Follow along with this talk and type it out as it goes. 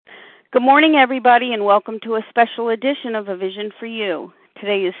Good morning, everybody, and welcome to a special edition of A Vision for You.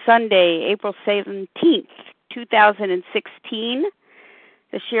 Today is Sunday, April 17th, 2016.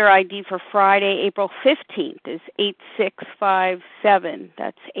 The share ID for Friday, April 15th is 8657.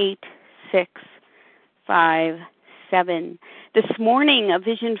 That's 8657. This morning, A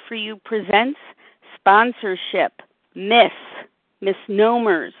Vision for You presents sponsorship, myths,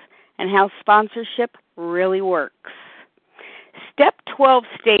 misnomers, and how sponsorship really works. Step 12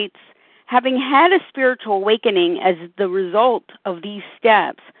 states, having had a spiritual awakening as the result of these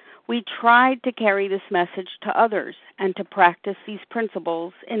steps, we tried to carry this message to others and to practice these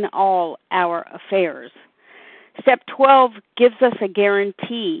principles in all our affairs. Step 12 gives us a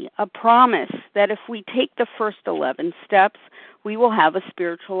guarantee, a promise that if we take the first 11 steps, we will have a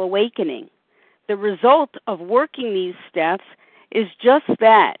spiritual awakening. The result of working these steps is just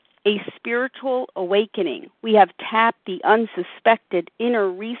that, a spiritual awakening. We have tapped the unsuspected inner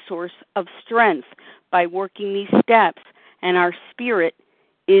resource of strength by working these steps, and our spirit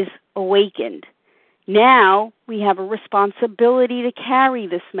is awakened. Now we have a responsibility to carry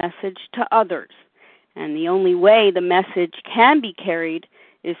this message to others, and the only way the message can be carried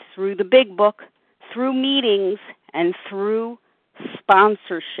is through the Big Book, through meetings, and through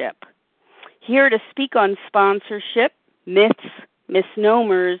sponsorship. Here to speak on sponsorship, myths,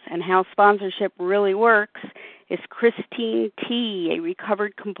 misnomers, and how sponsorship really works is Christine T., a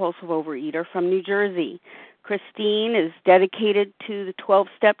recovered compulsive overeater from New Jersey. Christine is dedicated to the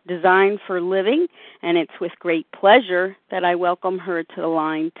 12-step design for living, and it's with great pleasure that I welcome her to the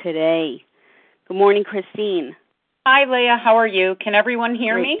line today. Good morning, Christine. Hi, Leah. How are you? Can everyone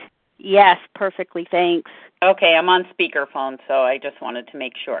hear Great. me? Yes, perfectly, thanks. Okay, I'm on speakerphone, so I just wanted to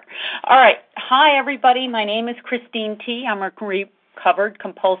make sure. All right. Hi, everybody. My name is Christine T. I'm a recovered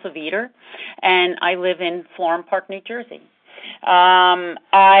compulsive eater, and I live in Florham Park, New Jersey. I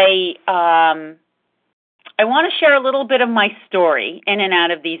want to share a little bit of my story in and out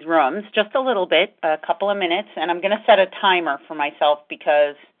of these rooms, just a little bit, a couple of minutes, and I'm going to set a timer for myself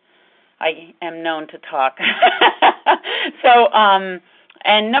because I am known to talk.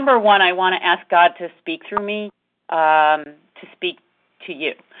 And number one, I want to ask God to speak through me, to speak to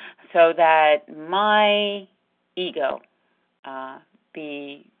you, so that my ego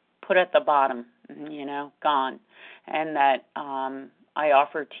be put at the bottom, gone, and that I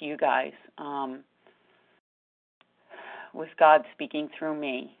offer to you guys, with God speaking through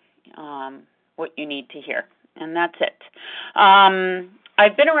me, what you need to hear, and that's it.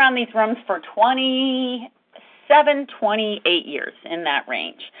 I've been around these rooms for 28 years, in that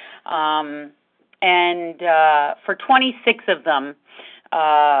range. And for 26 of them,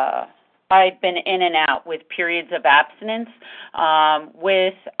 I've been in and out with periods of abstinence.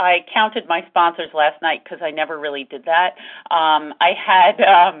 I counted my sponsors last night because I never really did that. I had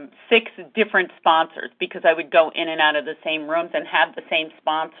 6 different sponsors because I would go in and out of the same rooms and have the same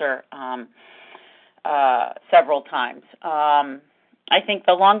sponsor several times. I think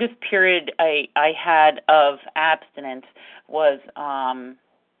the longest period I had of abstinence was, I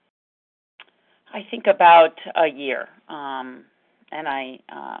think, about a year, and I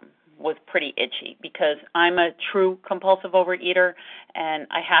was pretty itchy because I'm a true compulsive overeater, and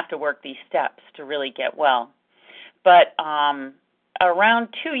I have to work these steps to really get well. But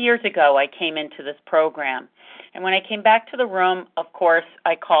around 2 years ago, I came into this program. And when I came back to the room, of course,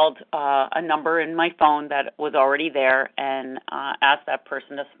 I called a number in my phone that was already there and asked that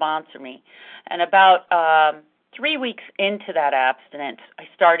person to sponsor me. And about 3 weeks into that abstinence, I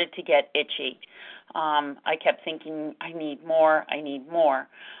started to get itchy. I kept thinking, I need more.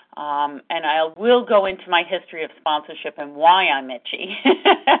 And I will go into my history of sponsorship and why I'm itchy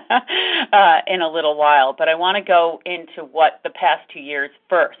in a little while, but I want to go into what the past 2 years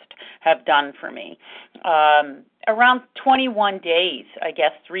first have done for me. Around 21 days, I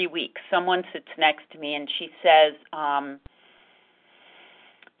guess 3 weeks, someone sits next to me and she says,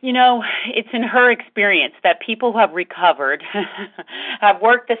 it's in her experience that people who have recovered have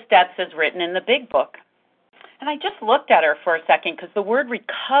worked the steps as written in the Big Book. And I just looked at her for a second because the word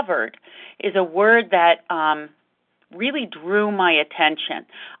recovered is a word that really drew my attention.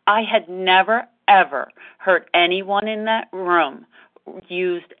 I had never, ever heard anyone in that room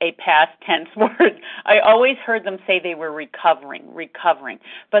used a past tense word. I always heard them say they were recovering.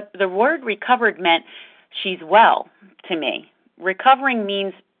 But the word recovered meant she's well to me. Recovering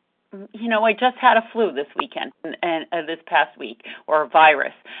means, I just had a flu this weekend and this past week, or a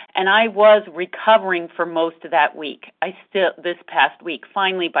virus, and I was recovering for most of that week. This past week,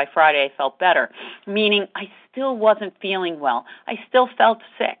 finally by Friday, I felt better, meaning I still wasn't feeling well. I still felt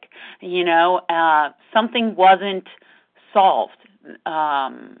sick. Something wasn't solved.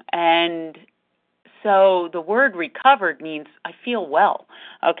 And so the word recovered means I feel well,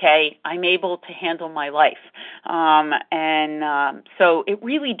 okay? I'm able to handle my life. So it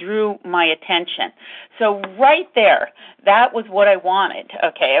really drew my attention. So right there, that was what I wanted,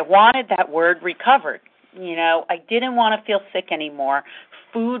 okay? I wanted that word recovered. I didn't want to feel sick anymore.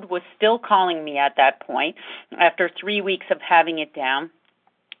 Food was still calling me at that point after 3 weeks of having it down,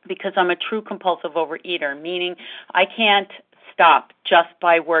 because I'm a true compulsive overeater, meaning I can't stop just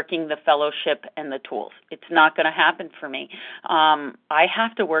by working the fellowship and the tools. It's not going to happen for me. I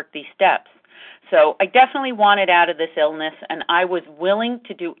have to work these steps. So I definitely wanted out of this illness, and I was willing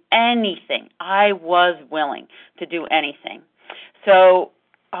to do anything. I was willing to do anything. So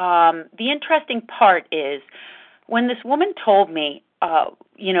the interesting part is when this woman told me,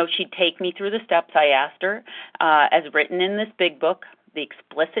 she'd take me through the steps I asked her, as written in this big book, the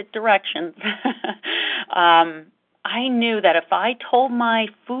explicit directions, I knew that if I told my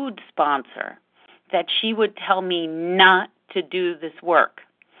food sponsor that she would tell me not to do this work,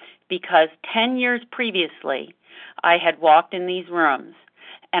 because 10 years previously I had walked in these rooms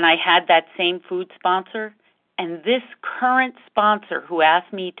and I had that same food sponsor, and this current sponsor who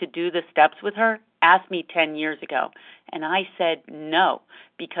asked me to do the steps with her asked me 10 years ago, and I said no,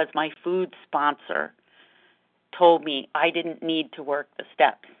 because my food sponsor told me I didn't need to work the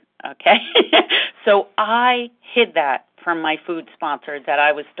steps, okay? So I hid that from my food sponsor that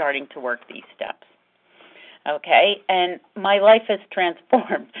I was starting to work these steps, okay? And my life has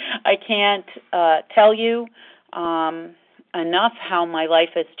transformed. I can't tell you enough how my life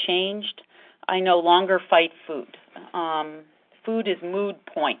has changed. I no longer fight food. Food is mood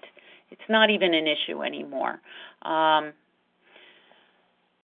point. It's not even an issue anymore. I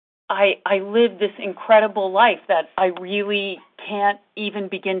live this incredible life that I really can't even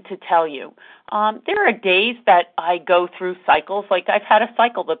begin to tell you. There are days that I go through cycles. Like I've had a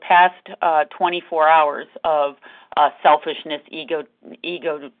cycle the past 24 hours of selfishness,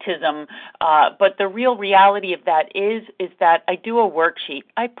 egotism. But the real reality of that is that I do a worksheet.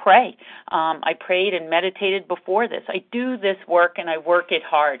 I pray. I prayed and meditated before this. I do this work and I work it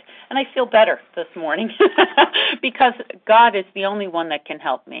hard. And I feel better this morning because God is the only one that can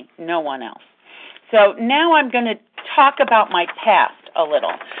help me, no one else. So now I'm going to talk about my past a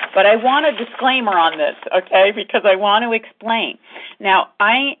little, but I want a disclaimer on this, okay, because I want to explain. Now,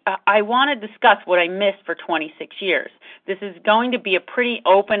 I want to discuss what I missed for 26 years. This is going to be a pretty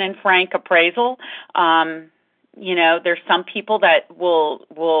open and frank appraisal. There's some people that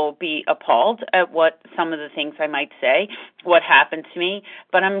will be appalled at what some of the things I might say, what happened to me,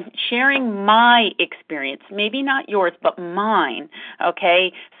 but I'm sharing my experience, maybe not yours, but mine,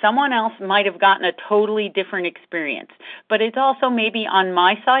 okay? Someone else might have gotten a totally different experience, but it's also maybe on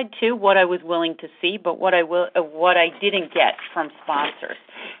my side too, what I was willing to see, but what I didn't get from sponsors,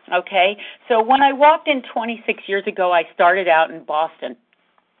 okay? So when I walked in 26 years ago, I started out in Boston.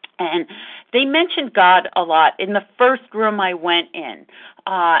 And they mentioned God a lot in the first room I went in,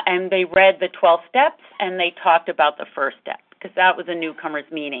 and they read the 12 steps, and they talked about the first step, because that was a newcomer's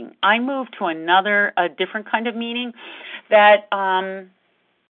meeting. I moved to a different kind of meeting that the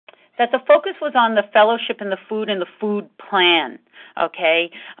focus was on the fellowship and the food plan,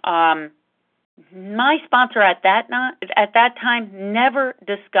 okay? My sponsor at that time never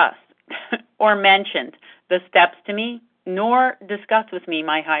discussed or mentioned the steps to me, nor discussed with me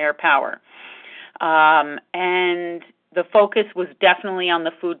my higher power. And the focus was definitely on the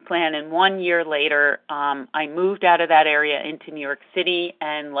food plan. And 1 year later, I moved out of that area into New York City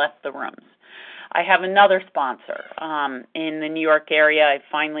and left the rooms. I have another sponsor in the New York area. I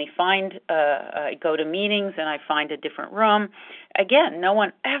finally I go to meetings and I find a different room. Again, no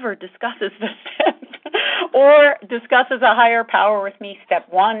one ever discusses the steps or discusses a higher power with me, step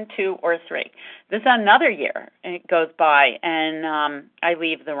 1, 2, or 3. This is another year. It goes by, and I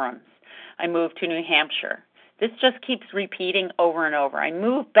leave the rooms. I move to New Hampshire. This just keeps repeating over and over. I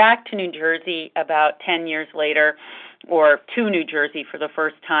moved back to New Jersey about 10 years later, or to New Jersey for the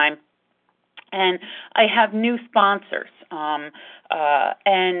first time. And I have new sponsors.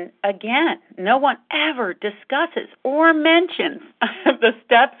 And again, no one ever discusses or mentions the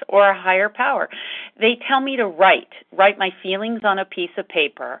steps or a higher power. They tell me to write my feelings on a piece of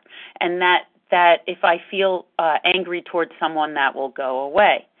paper, and that if I feel angry towards someone, that will go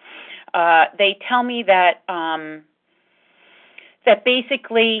away. They tell me that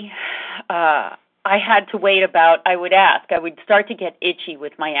basically I had to wait I would start to get itchy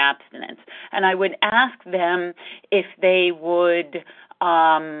with my abstinence, and I would ask them if they would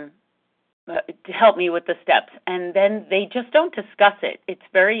to help me with the steps, and then they just don't discuss it. It's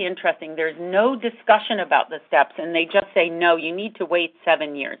very interesting. There's no discussion about the steps, and they just say, no, you need to wait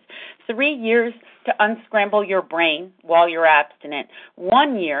 7 years. 3 years to unscramble your brain while you're abstinent.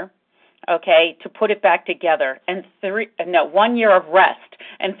 1 year, okay, to put it back together, and 1 year of rest,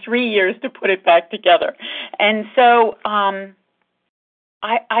 and 3 years to put it back together. And so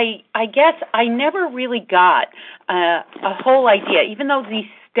I guess I never really got a whole idea. Even though these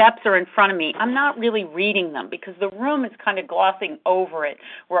steps are in front of me, I'm not really reading them because the room is kind of glossing over it.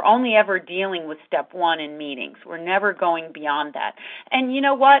 We're only ever dealing with step 1 in meetings. We're never going beyond that. And you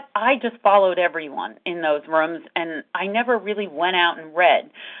know what? I just followed everyone in those rooms, and I never really went out and read.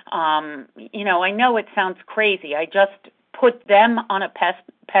 I know it sounds crazy. I just put them on a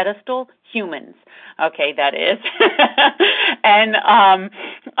pedestal, humans, okay, that is, and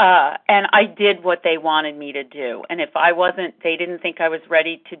I did what they wanted me to do. And if they didn't think I was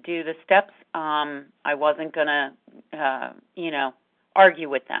ready to do the steps, I wasn't gonna, argue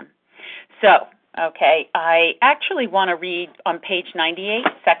with them. So, okay, I actually want to read on page 98,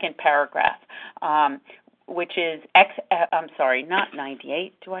 second paragraph. Which is I'm sorry, not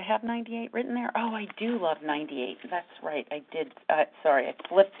 98. Do I have 98 written there? Oh, I do love 98. That's right. I did. Sorry, I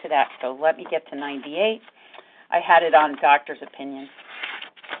flipped to that. So let me get to 98. I had it on doctor's opinion.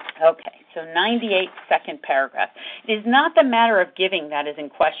 Okay, so 98, second paragraph. It is not the matter of giving that is in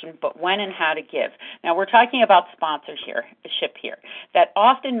question, but when and how to give. Now, we're talking about sponsorship here. That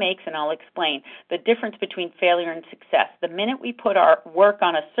often makes, and I'll explain, the difference between failure and success. The minute we put our work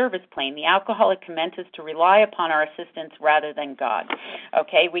on a service plane, the alcoholic commences to rely upon our assistance rather than God.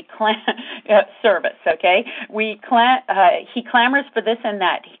 Okay, service, okay? He clamors for this and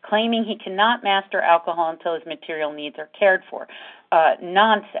that, claiming he cannot master alcohol until his material needs are cared for.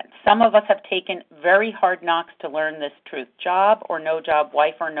 Nonsense. Some of us have taken very hard knocks to learn this truth. Job or no job,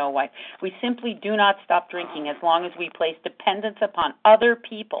 wife or no wife. We simply do not stop drinking as long as we place dependence upon other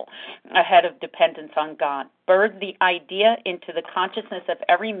people ahead of dependence on God. Birth the idea into the consciousness of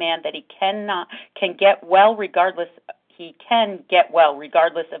every man that he can get well regardless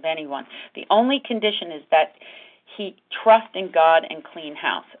of anyone. The only condition is that he trust in God and clean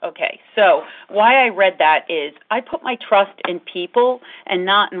house. Okay, so why I read that is I put my trust in people and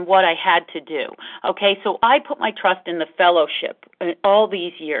not in what I had to do. Okay, so I put my trust in the fellowship all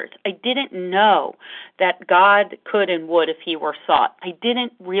these years. I didn't know that God could and would if he were sought. I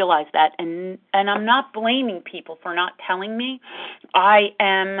didn't realize that, and I'm not blaming people for not telling me. I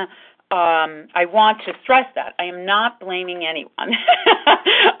want to stress that. I am not blaming anyone.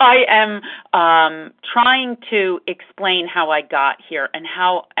 I am trying to explain how I got here and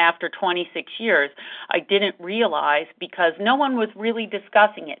how after 26 years I didn't realize because no one was really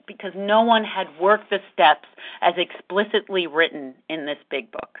discussing it because no one had worked the steps as explicitly written in this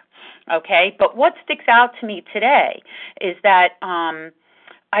big book. Okay? But what sticks out to me today is that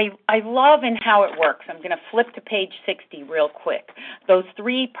I love in how it works. I'm going to flip to page 60 real quick. Those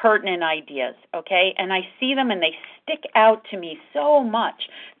 3 pertinent ideas, okay? And I see them and they stick out to me so much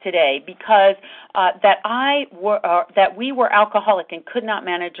today because that we were alcoholic and could not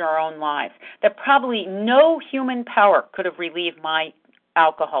manage our own lives. That probably no human power could have relieved my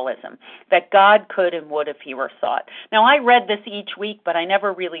alcoholism, that God could and would if he were sought. Now, I read this each week, but I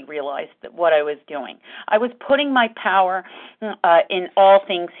never really realized what I was doing. I was putting my power in all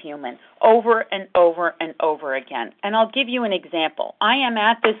things human over and over and over again. And I'll give you an example. I am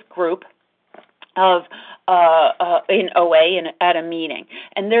at this group of in OA and at a meeting,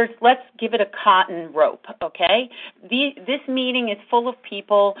 and let's give it a cotton rope, okay? This meeting is full of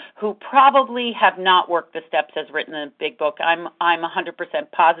people who probably have not worked the steps as written in the big book. I'm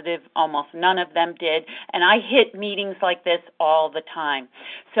 100% positive almost none of them did, and I hit meetings like this all the time.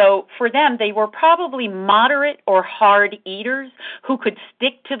 So for them, they were probably moderate or hard eaters who could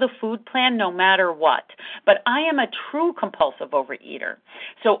stick to the food plan no matter what. But I am a true compulsive overeater,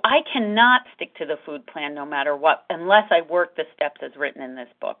 so I cannot stick to the food plan no matter what unless I work the steps as written in this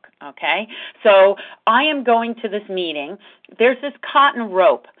book, okay? So I am going to this meeting. There's this cotton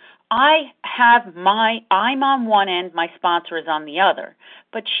rope. I'm on one end, my sponsor is on the other,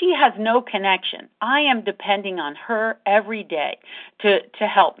 but she has no connection. I am depending on her every day to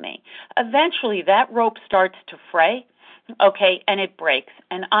help me. Eventually, that rope starts to fray, okay, and it breaks,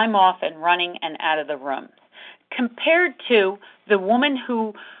 and I'm off and running and out of the room. Compared to the woman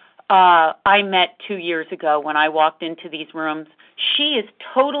who I met 2 years ago when I walked into these rooms, she is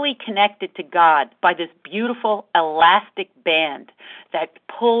totally connected to God by this beautiful elastic band that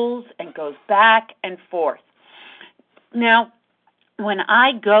pulls and goes back and forth. Now, when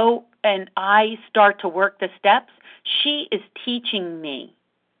I go and I start to work the steps, she is teaching me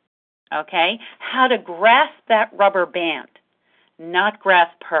okay? How to grasp that rubber band, not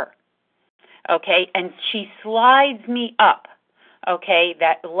grasp her, okay? And she slides me up, okay,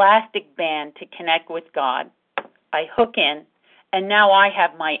 that elastic band to connect with God. I hook in, and now I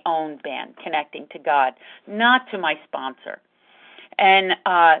have my own band connecting to God, not to my sponsor. And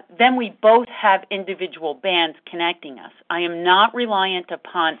then we both have individual bands connecting us. I am not reliant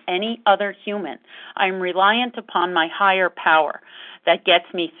upon any other human. I'm reliant upon my higher power that gets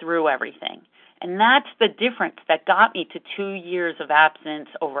me through everything. And that's the difference that got me to 2 years of absence,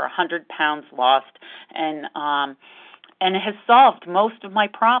 over 100 pounds lost, and it has solved most of my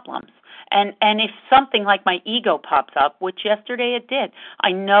problems. And if something like my ego pops up, which yesterday it did,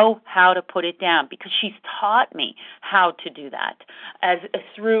 I know how to put it down because she's taught me how to do that.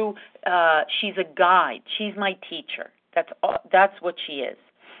 She's a guide. She's my teacher. That's what she is.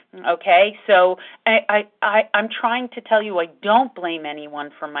 Okay, so I'm trying to tell you I don't blame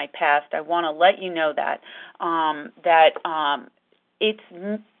anyone for my past. I want to let you know that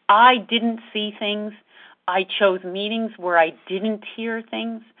I didn't see things. I chose meetings where I didn't hear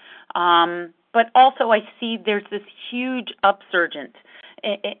things. But also I see there's this huge upsurgent,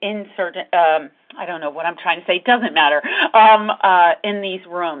 I don't know what I'm trying to say, it doesn't matter, in these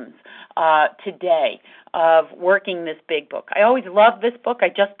rooms today of working this big book. I always loved this book, I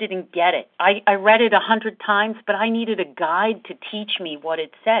just didn't get it. I read it 100 times, but I needed a guide to teach me what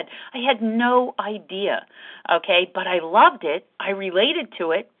it said. I had no idea, okay, but I loved it, I related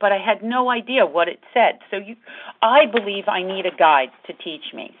to it, but I had no idea what it said. So I believe I need a guide to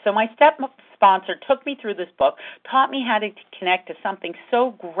teach me. So my sponsor took me through this book, taught me how to connect to something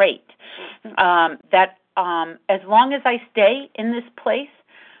so great that as long as I stay in this place,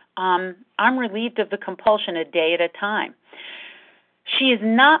 I'm relieved of the compulsion a day at a time. She is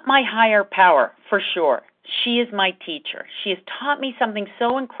not my higher power, for sure. She is my teacher. She has taught me something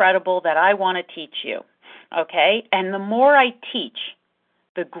so incredible that I want to teach you, okay? And the more I teach,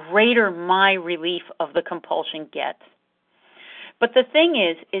 the greater my relief of the compulsion gets. But the thing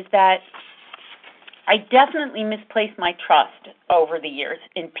is that I definitely misplaced my trust over the years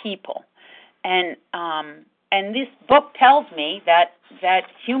in people. And this book tells me that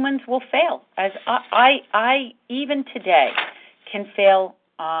humans will fail. As I even today can fail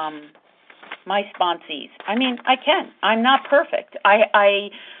my sponsees. I mean, I can. I'm not perfect.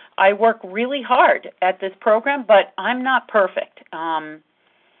 I work really hard at this program, but I'm not perfect.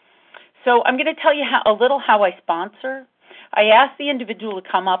 So I'm going to tell you a little how I sponsor. I ask the individual to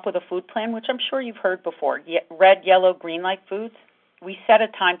come up with a food plan, which I'm sure you've heard before, red, yellow, green light foods. We set a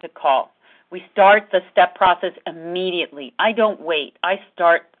time to call. We start the step process immediately. I don't wait. I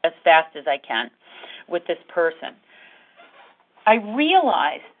start as fast as I can with this person. I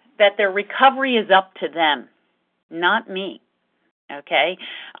realize that their recovery is up to them, not me, okay?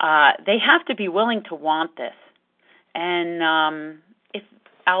 They have to be willing to want this. And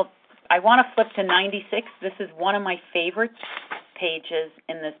I want to flip to 96. This is one of my favorite pages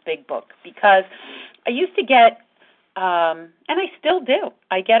in this big book because I used to get, and I still do,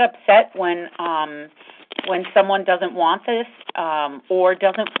 I get upset when someone doesn't want this or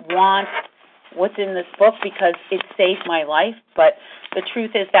doesn't want what's in this book because it saved my life. But the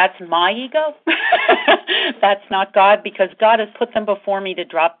truth is that's my ego. That's not God, because God has put them before me to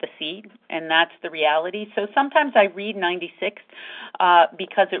drop the seed, and that's the reality. So sometimes I read 96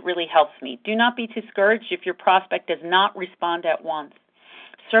 because it really helps me. Do not be discouraged if your prospect does not respond at once.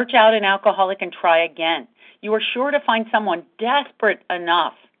 Search out an alcoholic and try again. You are sure to find someone desperate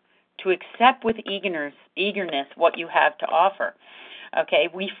enough to accept with eagerness what you have to offer. Okay,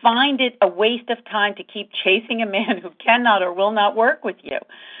 we find it a waste of time to keep chasing a man who cannot or will not work with you.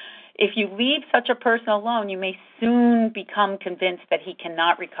 If you leave such a person alone, you may soon become convinced that he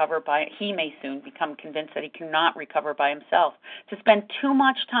may soon become convinced that he cannot recover by himself. To spend too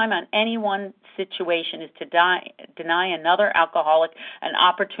much time on any one situation is to deny another alcoholic an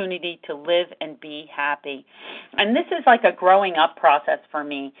opportunity to live and be happy. And this is like a growing up process for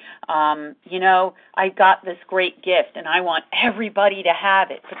me. I got this great gift and I want everybody to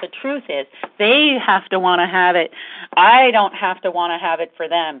have it. But the truth is, they have to want to have it. I don't have to want to have it for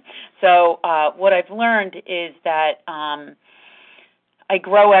them. So what I've learned is that I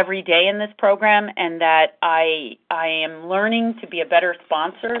grow every day in this program, and that I am learning to be a better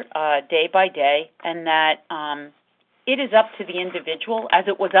sponsor day by day, and that it is up to the individual, as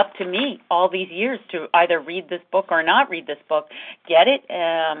it was up to me all these years, to either read this book or not read this book, get it,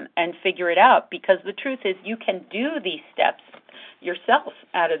 and figure it out. Because the truth is, you can do these steps yourself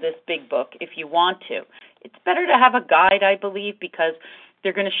out of this big book if you want to. It's better to have a guide, I believe, because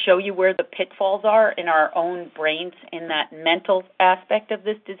They're going to show you where the pitfalls are in our own brains in that mental aspect of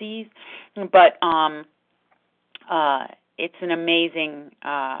this disease. But it's an amazing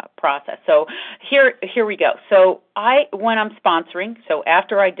process. So here we go. So when I'm sponsoring, so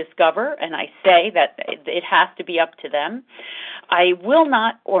after I discover and I say that it has to be up to them, I will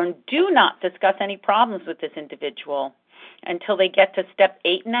not or do not discuss any problems with this individual until they get to step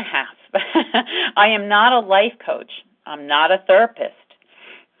 8.5. I am not a life coach. I'm not a therapist.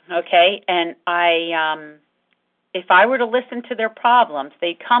 Okay, and if I were to listen to their problems,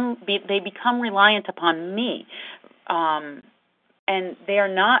 they become reliant upon me, and they are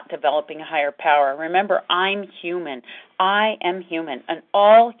not developing a higher power. Remember, I'm human. I am human, and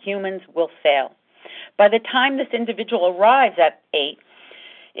all humans will fail. By the time this individual arrives at 8,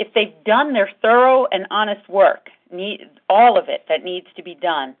 if they've done their thorough and honest work, all of it that needs to be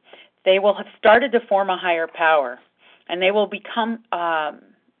done, they will have started to form a higher power, and they will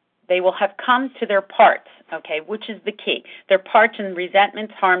have come to their parts, okay, which is the key, their parts in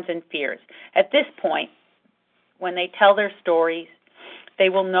resentments, harms, and fears. At this point, when they tell their stories, they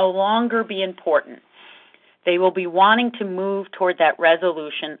will no longer be important. They will be wanting to move toward that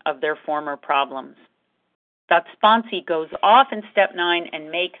resolution of their former problems. That sponsee goes off in step 9 and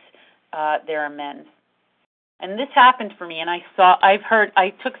makes their amends. And this happened for me, and I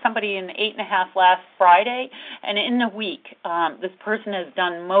took somebody in 8.5 last Friday, and in a week, this person has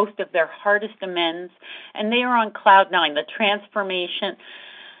done most of their hardest amends, and they are on cloud 9. The transformation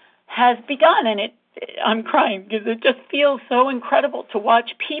has begun, and I'm crying because it just feels so incredible to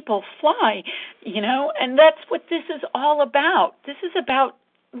watch people fly, and that's what this is all about. This is about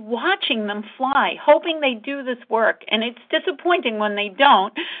watching them fly, hoping they do this work. And it's disappointing when they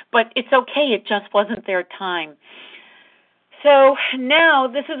don't, but it's okay. It just wasn't their time. So now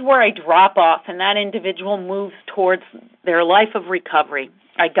this is where I drop off, and that individual moves towards their life of recovery.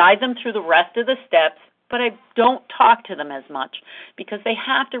 I guide them through the rest of the steps, but I don't talk to them as much because they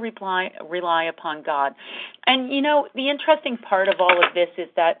have to rely upon God. And, the interesting part of all of this is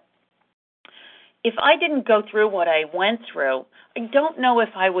that if I didn't go through what I went through, I don't know if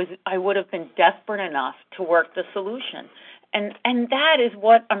I would have been desperate enough to work the solution. And that is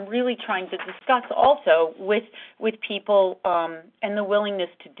what I'm really trying to discuss also with people and the willingness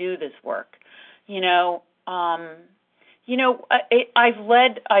to do this work.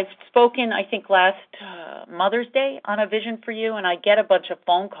 I've spoken, I think, last Mother's Day on a Vision for You, and I get a bunch of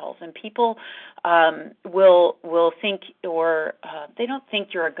phone calls, and people will think, or they don't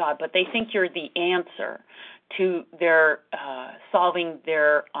think you're a god, but they think you're the answer to their solving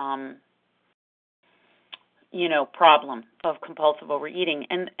their problem of compulsive overeating.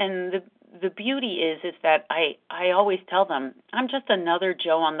 And the beauty is that I always tell them, I'm just another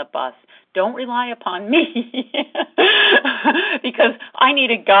Joe on the bus. Don't rely upon me because I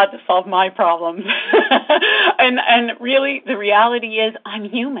needed God to solve my problems. and really the reality is I'm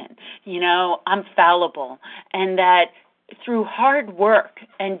human, I'm fallible, and that through hard work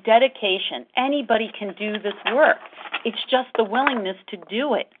and dedication, anybody can do this work. It's just the willingness to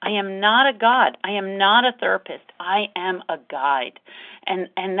do it. I am not a god. I am not a therapist. I am a guide.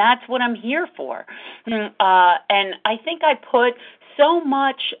 And that's what I'm here for. And I think I put so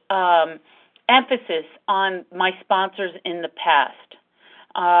much emphasis on my sponsors in the past,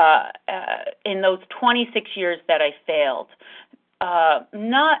 in those 26 years that I failed.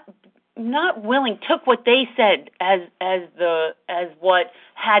 Not willing, took what they said as what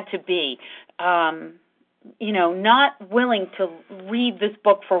had to be. Not willing to read this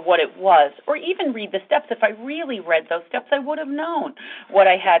book for what it was, or even read the steps. If I really read those steps, I would have known what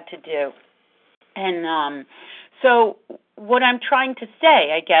I had to do. And so what I'm trying to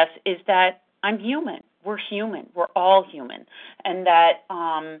say, I guess, is that I'm human. We're human. We're all human. And that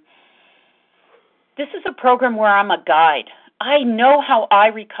this is a program where I'm a guide. I know how I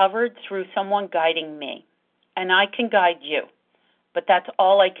recovered through someone guiding me, and I can guide you. But that's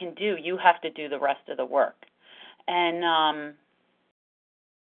all I can do. You have to do the rest of the work. And I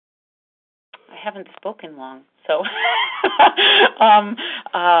haven't spoken long, so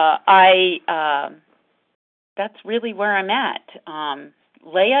that's really where I'm at.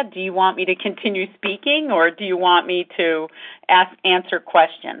 Leah, do you want me to continue speaking, or do you want me to answer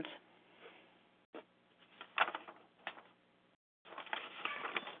questions?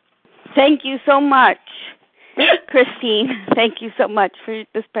 Thank you so much, Christine. Thank you so much for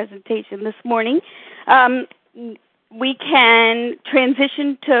this presentation this morning. We can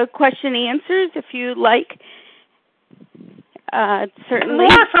transition to question and answers if you like. Certainly.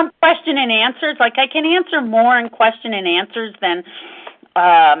 More from question and answers. Like I can answer more in question and answers than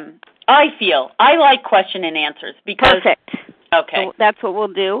I feel. I like question and answers because Perfect. Okay. So that's what we'll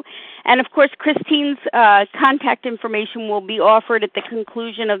do. And, of course, Christine's contact information will be offered at the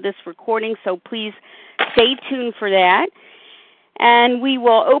conclusion of this recording, so please stay tuned for that. And we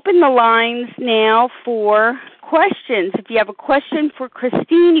will open the lines now for questions. If you have a question for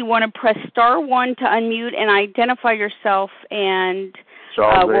Christine, you want to press *1 to unmute and identify yourself, and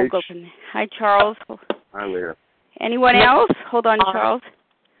we'll go from there. Hi, Charles. Hi, Leah. Anyone else? Hold on, Charles.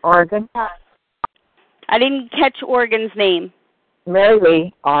 Oregon. I didn't catch Oregon's name. Mary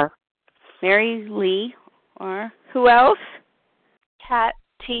Lee R. Mary Lee R. Who else? Kat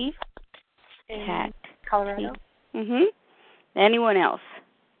T. Kat. Colorado. Mm-hmm. Anyone else?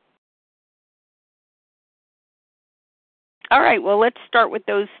 All right, well, let's start with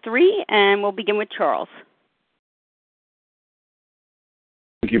those three, and we'll begin with Charles.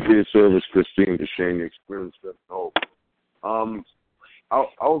 Thank you for your service, Christine, to sharing your experience with hope. I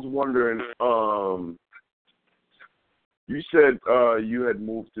was wondering, you said you had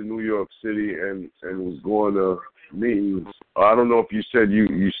moved to New York City and was going to meetings. I don't know if you said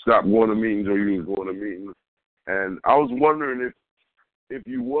you stopped going to meetings or you was going to meetings. And I was wondering if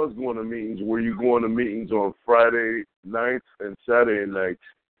you was going to meetings, were you going to meetings on Friday nights and Saturday nights?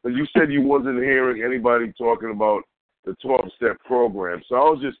 Because you said you wasn't hearing anybody talking about the 12-step program. So I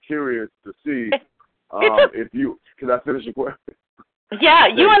was just curious to see if you – can I finish the question? Yeah,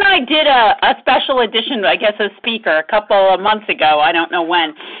 you and I did a special edition, I guess, as speaker a couple of months ago. I don't know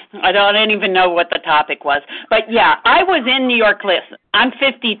when. I don't even know what the topic was. But, yeah, I was in New York. Listen, I'm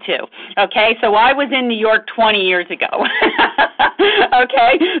 52, okay? So I was in New York 20 years ago,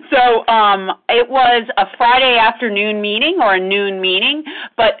 okay? So it was a Friday afternoon meeting or a noon meeting.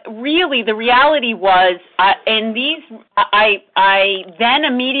 But really the reality was I then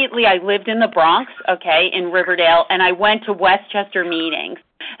immediately I lived in the Bronx, okay, in Riverdale, and I went to Westchester meetings.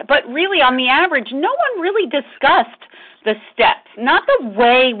 But really, on the average, no one really discussed the steps, not the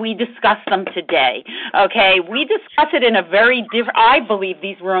way we discuss them today, okay? We discuss it in a very different, I believe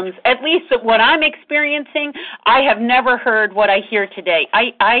these rooms, at least what I'm experiencing, I have never heard what I hear today.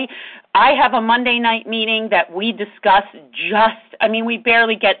 I have a Monday night meeting that we discuss we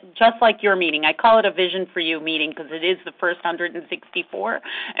barely get, just like your meeting. I call it a Vision for You meeting because it is the first 164,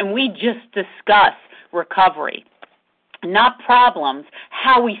 and we just discuss recovery. Not problems,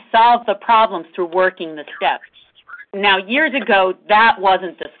 how we solve the problems through working the steps. Now, years ago, that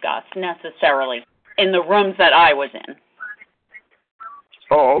wasn't discussed necessarily in the rooms that I was in.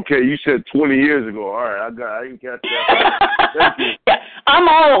 Oh, okay. You said 20 years ago. All right, I didn't catch that. Thank you. Yeah, I'm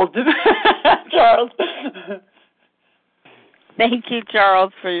old, Charles. Thank you,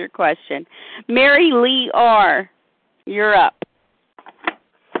 Charles, for your question. Mary Lee R., you're up.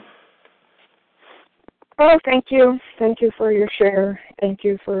 Oh, thank you. Thank you for your share. Thank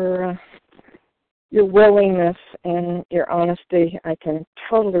you for your willingness and your honesty. I can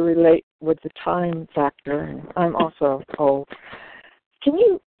totally relate with the time factor. I'm also old. Can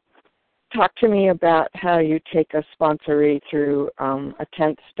you talk to me about how you take a sponsoree through a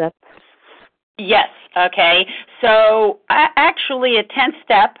 10th step? Yes, okay. So actually a 10th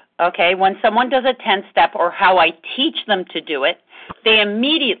step, okay, when someone does a 10th step or how I teach them to do it, they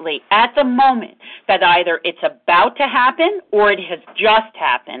immediately, at the moment that either it's about to happen or it has just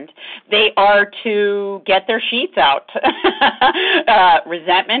happened, they are to get their sheets out,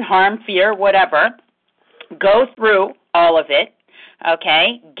 resentment, harm, fear, whatever, go through all of it,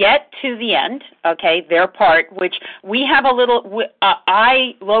 okay, get to the end, okay, their part, which we have a little,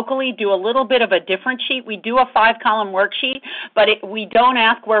 I locally do a little bit of a different sheet. We do a 5-column worksheet, but we don't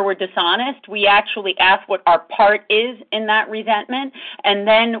ask where we're dishonest. We actually ask what our part is in that resentment, and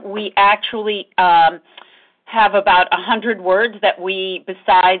then we actually have about 100 words that we,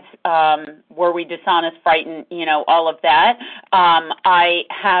 besides were we dishonest, frightened, all of that, I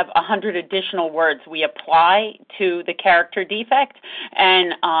have 100 additional words we apply to the character defect,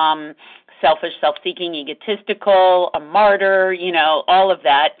 and selfish, self-seeking, egotistical, a martyr, all of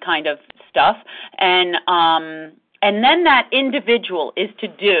that kind of stuff. And then that individual is to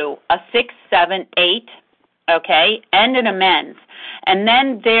do a 6, 7, 8, okay, and an amends. And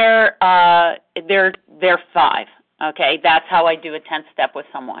then they're 5. Okay, that's how I do a 10th step with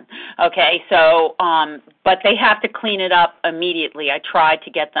someone. Okay, so, but they have to clean it up immediately. I try to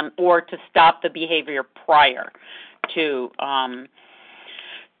get them, or to stop the behavior prior to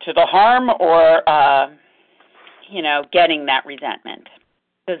the harm or, getting that resentment.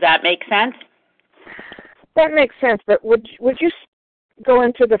 Does that make sense? That makes sense, but would you go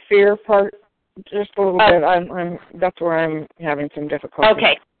into the fear part just a little bit? That's where I'm having some difficulty.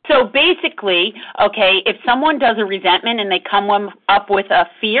 Okay. So basically, okay, if someone does a resentment and they come up with a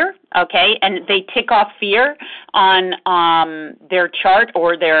fear, okay, and they tick off fear on their chart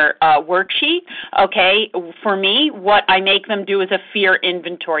or their worksheet, okay, for me, what I make them do is a fear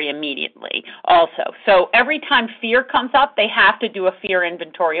inventory immediately also. So every time fear comes up, they have to do a fear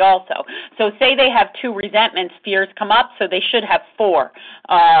inventory also. So say they have 2 resentments, fears come up, so they should have 4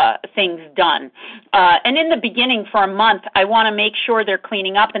 things done. And in the beginning for a month, I want to make sure they're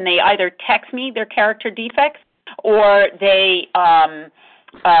cleaning up, and they either text me their character defects or they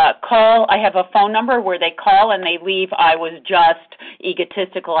call. I have a phone number where they call and they leave, I was just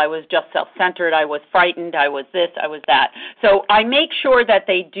egotistical, I was just self-centered, I was frightened, I was this, I was that. So I make sure that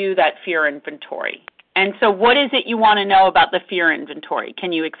they do that fear inventory. And so what is it you want to know about the fear inventory?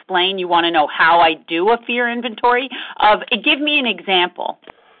 Can you explain? You want to know how I do a fear inventory? Give me an example.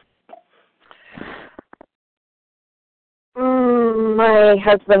 My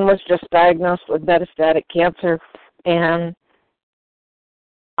husband was just diagnosed with metastatic cancer, and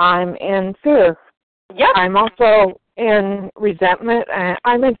I'm in fear. Yep. I'm also in resentment, and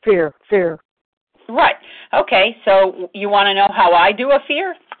I'm in fear. Right. Okay, so you want to know how I do a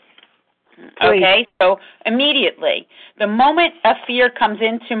fear? Please. Okay, so immediately, the moment a fear comes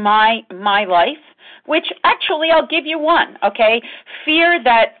into my life, which actually I'll give you one, okay? Fear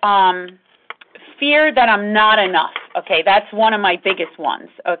that I'm not enough, okay? That's one of my biggest ones,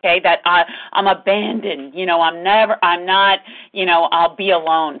 okay? That I'm abandoned, I'm not, I'll be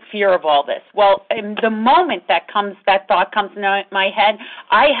alone, fear of all this. Well, in the moment that thought comes into my head,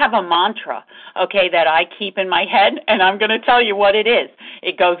 I have a mantra, okay, that I keep in my head, and I'm going to tell you what it is.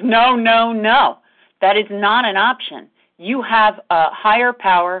 It goes, no, no, no. That is not an option. You have a higher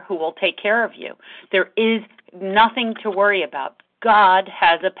power who will take care of you. There is nothing to worry about. God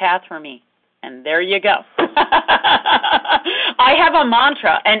has a path for me. And there you go. I have a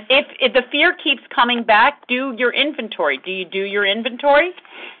mantra, and if the fear keeps coming back, do your inventory. Do you do your inventory?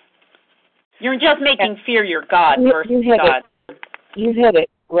 You're just making fear your God versus God. You hit it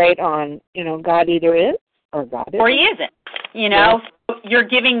right on. God either is or God isn't. Or he isn't. So you're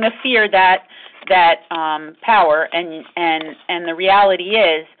giving the fear that power, and the reality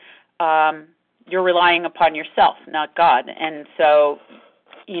is you're relying upon yourself, not God. And so,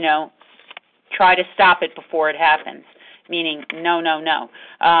 try to stop it before it happens, meaning no, no, no.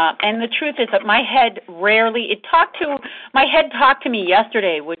 And the truth is that my head talked to me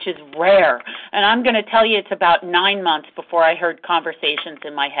yesterday, which is rare. And I'm going to tell you it's about 9 months before I heard conversations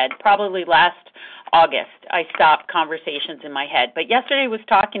in my head. Probably last August, I stopped conversations in my head. But yesterday was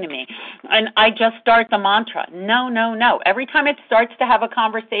talking to me, and I just start the mantra, no, no, no. Every time it starts to have a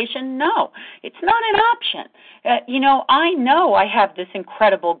conversation, no, it's not an option. I know I have this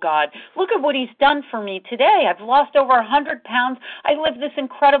incredible God. Look at what he's done for me today. I've lost over 100 pounds. I live this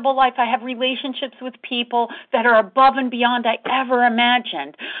incredible life. I have relationships with people that are above and beyond I ever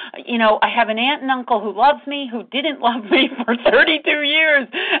imagined. I have an aunt and uncle who loves me, who didn't love me for 32 years,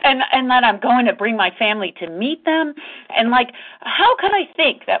 and that I'm going to bring my family to meet them. And how could I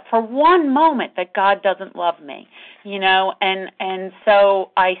think that for one moment that God doesn't love me? And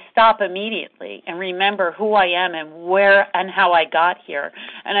so I stop immediately and remember who I am and where and how I got here.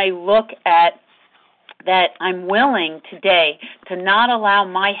 And I look at that I'm willing today to not allow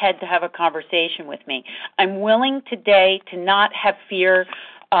my head to have a conversation with me. I'm willing today to not have fear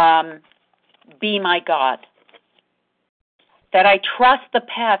be my God. That I trust the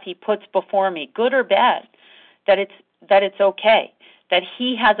path he puts before me, good or bad, that it's okay. That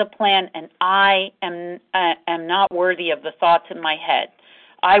he has a plan, and I am not worthy of the thoughts in my head.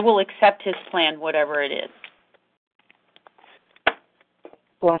 I will accept his plan, whatever it is.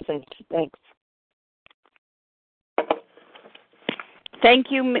 Blessings. Thanks. Thank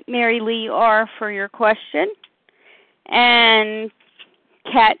you, Mary Lee R., for your question. And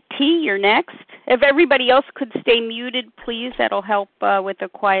Kat T., you're next. If everybody else could stay muted, please, that'll help with a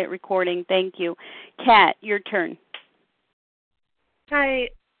quiet recording. Thank you. Kat, your turn. Hi.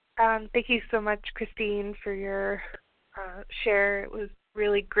 Thank you so much, Christine, for your share. It was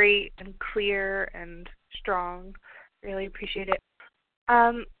really great and clear and strong. Really appreciate it.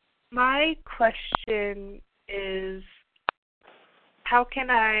 My question is, how can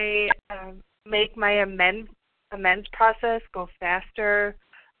I make my amends process go faster?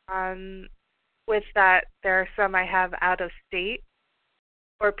 With that, there are some I have out of state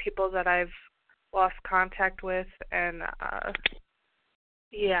or people that I've lost contact with, and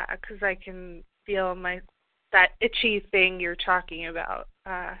because I can feel that itchy thing you're talking about.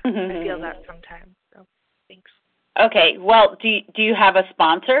 I feel that sometimes. So, thanks. Okay. Well, do you have a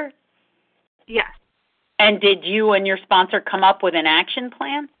sponsor? Yes. And did you and your sponsor come up with an action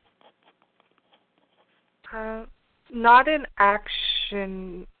plan? Not an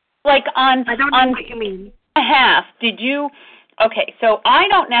action Like on I don't know what you mean. half, did you? Okay, so I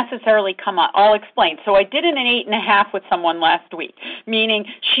don't necessarily come up. I'll explain. So I did an 8.5 with someone last week, meaning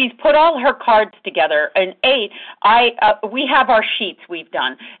she's put all her cards together. An 8, we have our sheets we've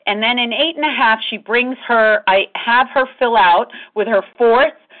done, and then in 8.5, she brings her. I have her fill out with her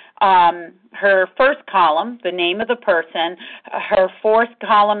her first column, the name of the person, her fourth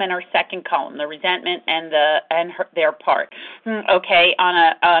column, and her second column, the resentment and their part. Okay,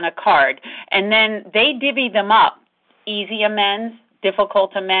 on a card, and then they divvy them up. Easy amends,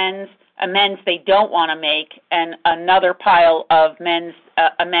 difficult amends, amends they don't want to make, and another pile of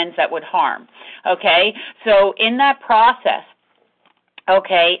amends that would harm. Okay, so in that process,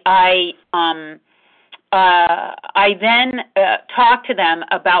 okay, I then talk to them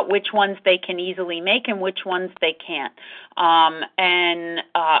about which ones they can easily make and which ones they can't.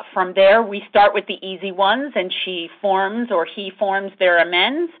 From there, we start with the easy ones, and she forms or he forms their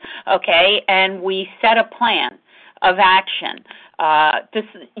amends, okay, and we set a plan of action.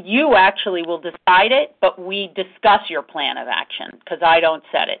 You actually will decide it, but we discuss your plan of action because I don't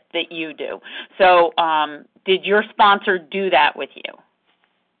set it, that you do. So did your sponsor do that with you?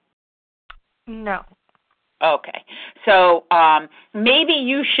 No. Okay. So maybe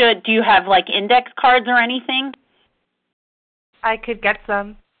you should, do you have like index cards or anything? I could get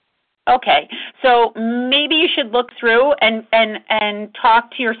some. Okay, so maybe you should look through and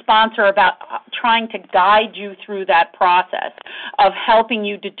talk to your sponsor about trying to guide you through that process of helping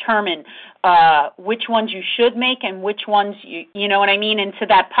you determine which ones you should make and which ones you know what I mean, into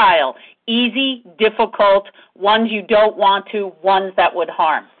that pile. Easy, difficult, ones you don't want to, ones that would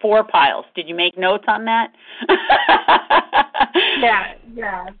harm. 4 piles. Did you make notes on that?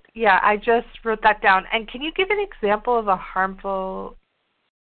 Yeah, I just wrote that down. And can you give an example of a harmful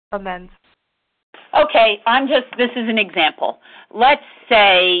amends? Okay, this is an example. Let's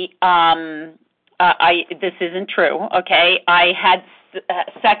say, this isn't true, okay? I had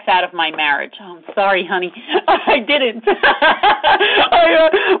sex out of my marriage. Oh, I'm sorry, honey. I didn't.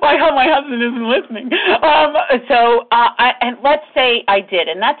 I hope my husband isn't listening. And let's say I did,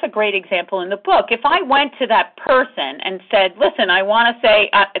 and that's a great example in the book. If I went to that person and said, listen, I want to say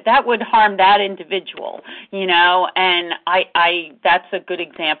that would harm that individual, and that's a good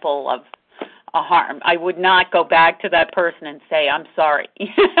example of a harm. I would not go back to that person and say, I'm sorry.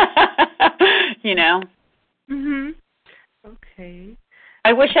 Mhm. Okay.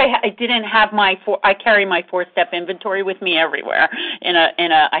 I wish I didn't have I carry my 4-step inventory with me everywhere.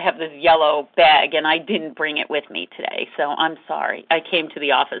 I have this yellow bag, and I didn't bring it with me today, so I'm sorry. I came to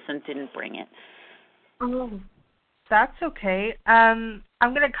the office and didn't bring it. Oh, that's okay. I'm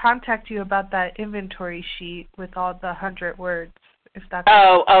going to contact you about that inventory sheet with all the 100 words. If that's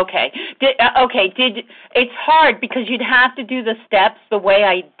okay. It's hard because you'd have to do the steps the way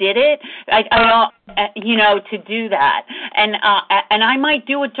I did it. I don't, to do that, and I might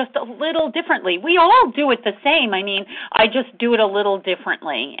do it just a little differently. We all do it the same. I mean, I just do it a little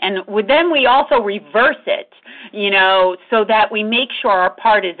differently, and then we also reverse it, so that we make sure our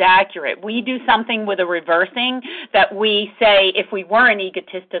part is accurate. We do something with a reversing that we say, if we weren't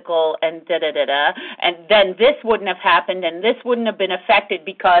egotistical and and then this wouldn't have happened, and this wouldn't have been affected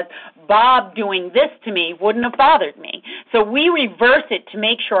because Bob doing this to me wouldn't have bothered me. So we reverse it to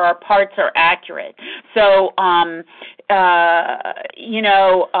make sure our parts are accurate. So,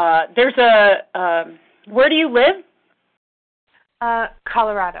 there's where do you live?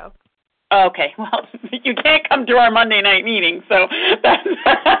 Colorado. Okay, well, you can't come to our Monday night meeting, so that's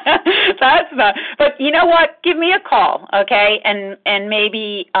not. But you know what? Give me a call, okay? And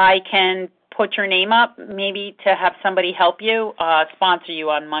maybe I can put your name up, maybe to have somebody help you, sponsor you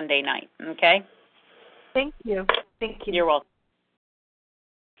on Monday night, okay? Thank you. You're welcome.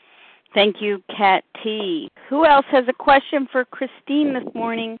 Thank you, Kat T. Who else has a question for Christine this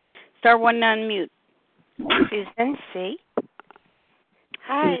morning? Star 1 to unmute. Susan C.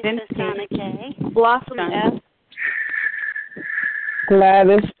 Hi, Shoshana K. Blossom S.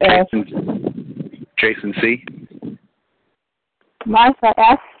 Gladys S. Jason C. Martha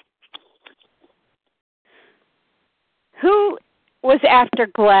S. Who was after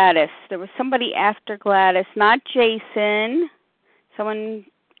Gladys? There was somebody after Gladys, not Jason. Someone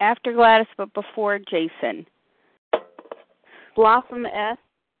after Gladys, but before Jason. Blossom S.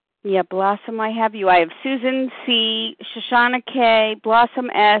 Yeah, Blossom, I have you. I have Susan C., Shoshana K., Blossom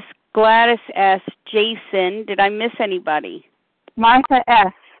S., Gladys S., Jason. Did I miss anybody? Martha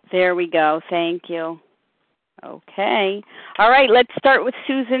S. There we go. Thank you. Okay. All right, let's start with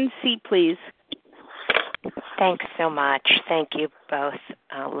Susan C., please. Thanks so much. Thank you both,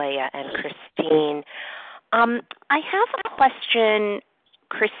 Leah and Christine. I have a question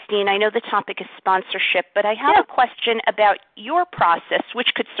Christine. I know the topic is sponsorship, but I have a question about your process, which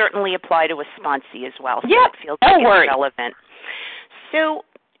could certainly apply to a sponsee as well, so it feels like it's relevant. So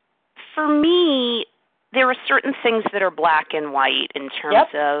for me, there are certain things that are black and white in terms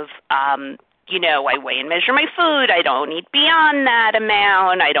of, I weigh and measure my food. I don't eat beyond that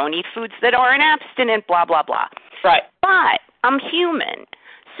amount. I don't eat foods that aren't abstinent, blah, blah, blah. Right. But I'm human.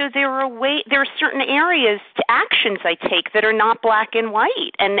 So there are certain areas to actions I take that are not black and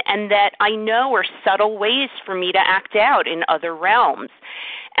white and that I know are subtle ways for me to act out in other realms.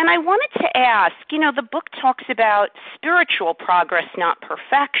 And I wanted to ask, the book talks about spiritual progress, not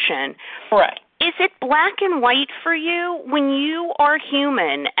perfection. Correct. Is it black and white for you when you are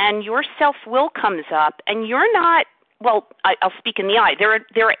human and your self-will comes up and you're not, I'll speak in the I. There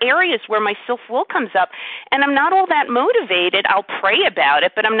are areas where my self-will comes up and I'm not all that motivated. I'll pray about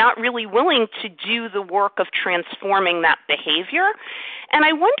it, but I'm not really willing to do the work of transforming that behavior. And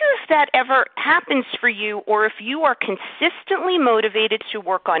I wonder if that ever happens for you or if you are consistently motivated to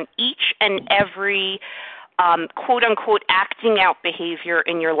work on each and every quote-unquote acting out behavior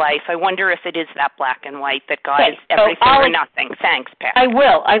in your life. I wonder if it is that black and white, that God is everything or nothing. Thanks, Pat. I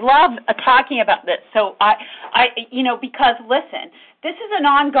will. I love talking about this. So because listen, this is an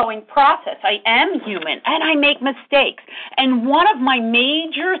ongoing process. I am human and I make mistakes. And one of my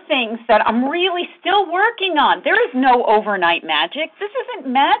major things that I'm really still working on, there is no overnight magic. This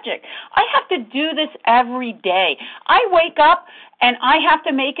isn't magic. I have to do this every day. I wake up and I have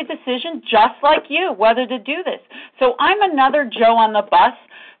to make a decision just like you, whether to do this. So I'm another Joe on the bus,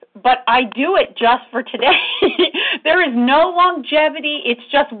 but I do it just for today. There is no longevity. It's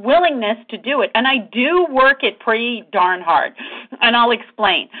just willingness to do it. And I do work it pretty darn hard. And I'll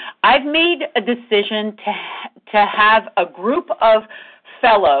explain. I've made a decision to have a group of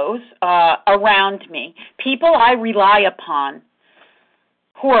fellows around me, people I rely upon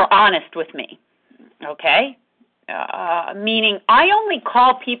who are honest with me, okay? Meaning I only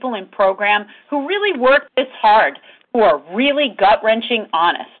call people in program who really work this hard, who are really gut-wrenching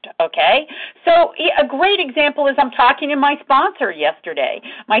honest, okay? So a great example is I'm talking to my sponsor yesterday,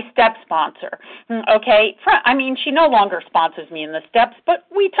 my step sponsor, okay? She no longer sponsors me in the steps, but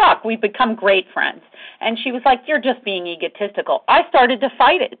we talk. We've become great friends. And she was like, you're just being egotistical. I started to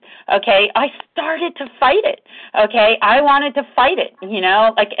fight it, okay? I wanted to fight it,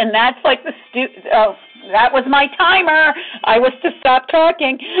 and that's like that was my timer. I was to stop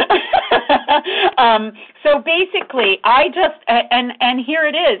talking. So basically, I just, and here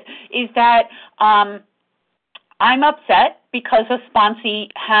it is that I'm upset because a sponsee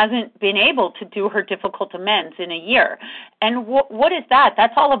hasn't been able to do her difficult amends in a year. And what is that?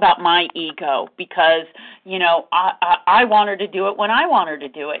 That's all about my ego because, I want her to do it when I want her to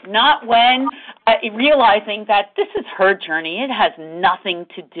do it, not when realizing that this is her journey. It has nothing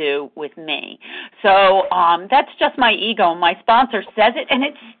to do with me. So that's just my ego. My sponsor says it, and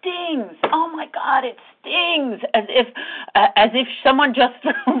it stings. Oh, my God, it stings as if someone just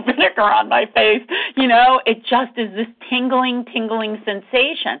threw vinegar on my face. It just is this tingling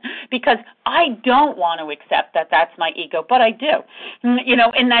sensation because I don't want to accept that that's my ego, but I do.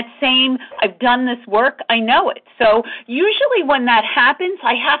 In that same, I've done this work, I know it. So usually when that happens,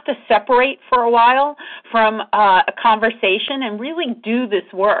 I have to separate for a while from a conversation and really do this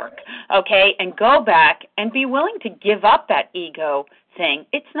work, okay, and go back and be willing to give up that ego thing.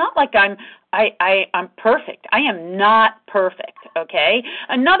 It's not like I'm perfect. I am not perfect, okay?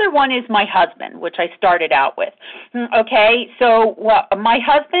 Another one is my husband, which I started out with, okay? So my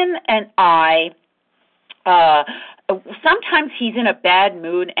husband and I, sometimes he's in a bad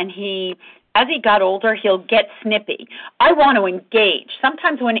mood and as he got older, he'll get snippy. I want to engage.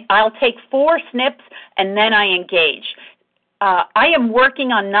 Sometimes when I'll take 4 snips and then I engage. I am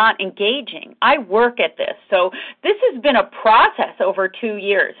working on not engaging. I work at this. So this has been a process over 2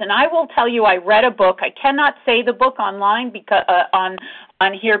 years. And I will tell you, I read a book. I cannot say the book online because on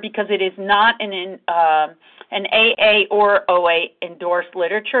here because it is not an AA or OA endorsed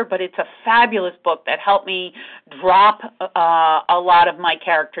literature, but it's a fabulous book that helped me drop a lot of my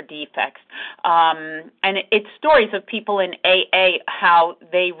character defects. And it's stories of people in AA, how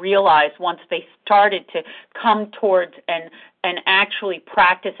they realized once they started to come towards and actually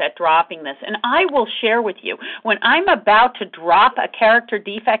practice at dropping this. And I will share with you, when I'm about to drop a character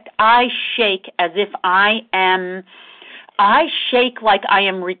defect, I shake as if I shake like I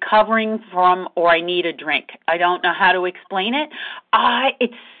am recovering from or I need a drink. I don't know how to explain it.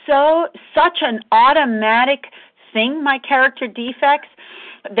 It's such an automatic thing, my character defects,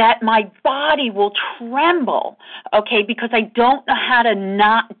 that my body will tremble, okay, because I don't know how to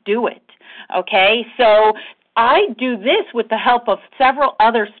not do it, okay? So I do this with the help of several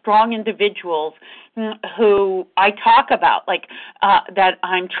other strong individuals who I talk about, like that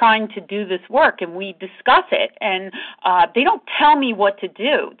I'm trying to do this work, and we discuss it. And they don't tell me what to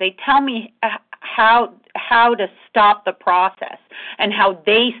do. They tell me how to stop the process and how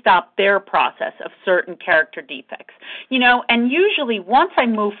they stop their process of certain character defects. And usually once I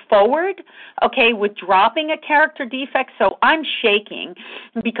move forward, okay, with dropping a character defect, so I'm shaking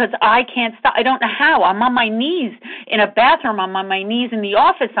because I can't stop. I don't know how. I'm on my knees in a bathroom. I'm on my knees in the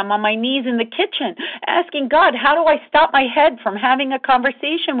office. I'm on my knees in the kitchen asking God, how do I stop my head from having a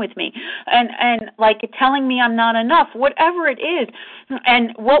conversation with me and like telling me I'm not enough, whatever it is.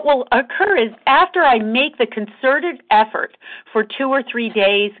 And what will occur is after I make the concerted effort for 2 or 3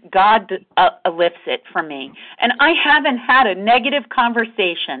 days, God lifts it for me. And I haven't had a negative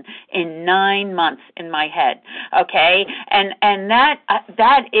conversation in 9 months in my head, okay? And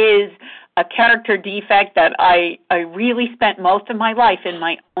that is a character defect that I really spent most of my life in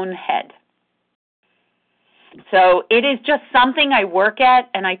my own head. So it is just something I work at,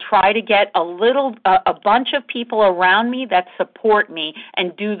 and I try to get a bunch of people around me that support me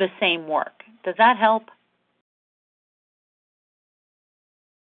and do the same work. Does that help?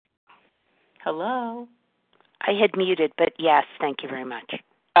 Hello? I had muted, but yes, thank you very much.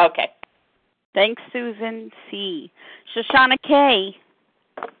 Okay. Thanks, Susan C. Shoshana K.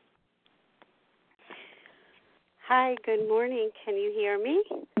 Hi, good morning. Can you hear me?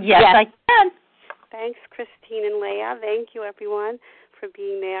 Yes. I can. Thanks, Christine and Leah. Thank you, everyone, for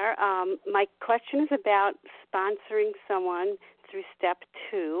being there. My question is about sponsoring someone through step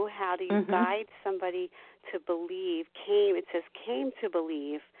 2. How do you guide somebody to believe? It says came to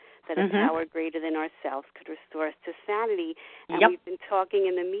believe that a power greater than ourselves could restore us to sanity. And we've been talking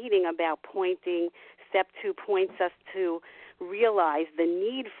in the meeting about step 2 points us to realize the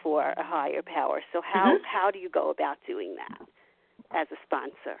need for a higher power. So how do you go about doing that as a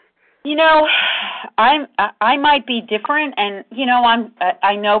sponsor? I might be different, and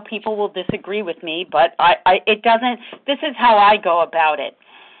I know people will disagree with me, but it doesn't. This is how I go about it.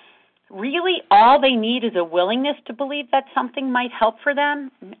 Really, all they need is a willingness to believe that something might help for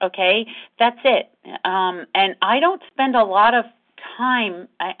them. Okay, that's it. And I don't spend a lot of time.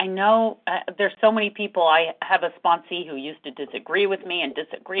 I know there's so many people. I have a sponsee who used to disagree with me,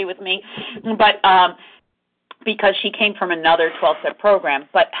 but because she came from another 12-step program.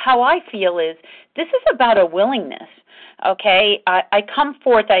 But how I feel is this is about a willingness, okay? I come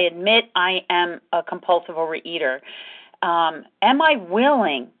forth, I admit I am a compulsive overeater. Am I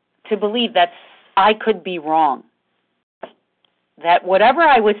willing to believe that I could be wrong? That whatever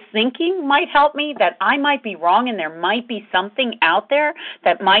I was thinking might help me, that I might be wrong and there might be something out there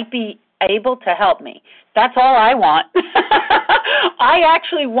that might be able to help me. That's all I want. I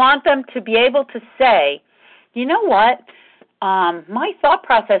actually want them to be able to say, you know what, my thought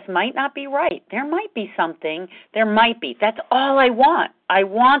process might not be right. There might be something. There might be. That's all I want. I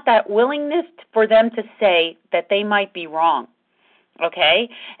want that willingness for them to say that they might be wrong, okay?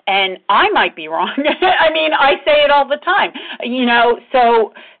 And I might be wrong. I mean, I say it all the time,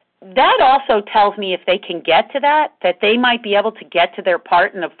 so that also tells me if they can get to that they might be able to get to their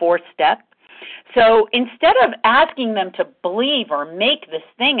part in the 4th step. So instead of asking them to believe or make this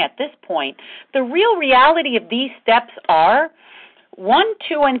thing at this point, the real reality of these steps are 1,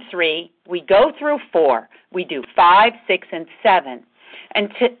 2, and 3. We go through 4. We do 5, 6, and 7, and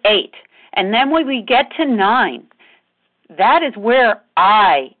to 8. And then when we get to 9, that is where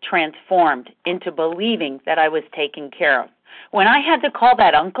I transformed into believing that I was taken care of. When I had to call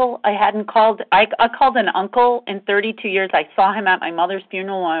that uncle, I called an uncle in 32 years. I saw him at my mother's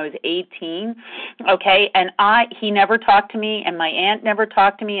funeral when I was 18, okay, and he never talked to me, and my aunt never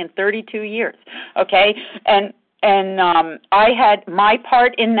talked to me in 32 years, okay, and I had, my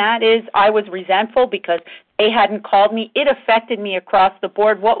part in that is I was resentful because they hadn't called me. It affected me across the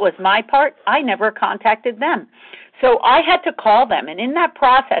board. What was my part? I never contacted them. So I had to call them, and in that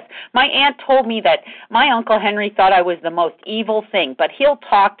process, my aunt told me that my Uncle Henry thought I was the most evil thing, but he'll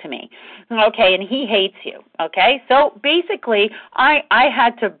talk to me, okay, and he hates you, okay? So basically, I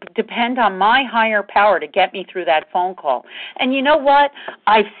had to depend on my higher power to get me through that phone call. And you know what?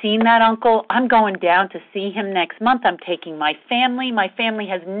 I've seen that uncle. I'm going down to see him next month. I'm taking my family. My family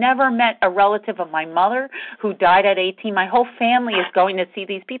has never met a relative of my mother who died at 18. My whole family is going to see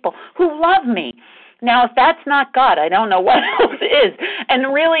these people who love me. Now, if that's not God, I don't know what else is.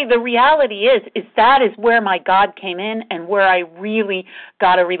 And really, the reality is that is where my God came in and where I really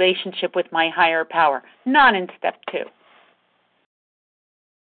got a relationship with my higher power, not in step 2.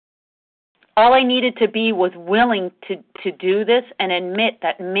 All I needed to be was willing to do this and admit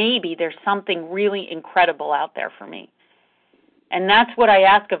that maybe there's something really incredible out there for me. And that's what I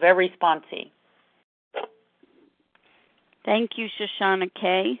ask of every sponsee. Thank you, Shoshana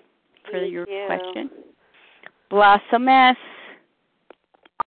K., for Thank your you. question. Blossom S.,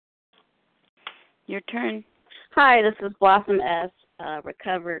 your turn. Hi, this is Blossom S.,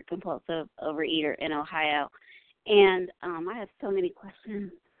 recovered compulsive overeater in Ohio. And I have so many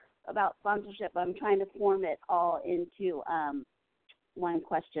questions about sponsorship. I'm trying to form it all into one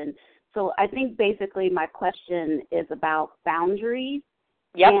question. So I think basically my question is about boundaries.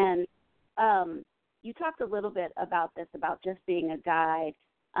 Yep. And you talked a little bit about this, about just being a guide.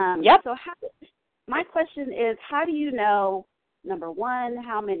 Yep. So my question is, how do you know, number one,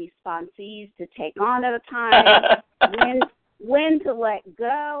 how many sponsees to take on at a time, when to let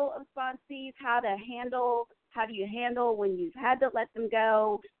go of sponsees, how do you handle when you've had to let them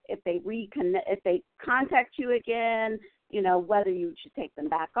go, if they contact you again, whether you should take them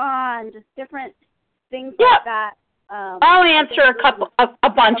back on, just different things like that. I'll answer a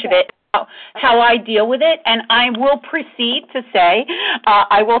bunch of it, how I deal with it, and I will proceed to say,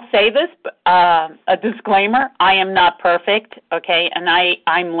 I will say this, a disclaimer, I am not perfect, okay, and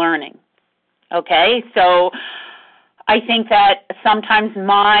I'm learning, okay? So I think that sometimes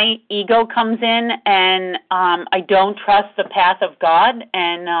my ego comes in, and I don't trust the path of God,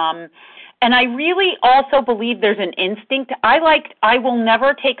 and I really also believe there's an instinct. I will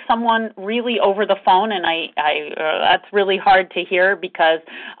never take someone really over the phone, and that's really hard to hear because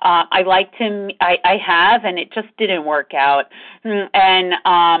I have, and it just didn't work out, and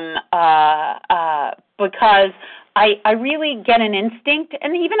because I really get an instinct,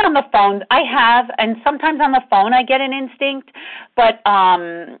 and even on the phone I have, and sometimes on the phone I get an instinct, but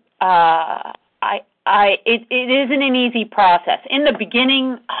it isn't an easy process. In the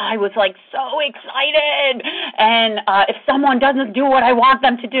beginning, I was like so excited, and if someone doesn't do what I want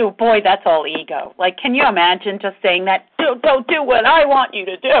them to do, boy, that's all ego. Like, can you imagine just saying that, don't do what I want you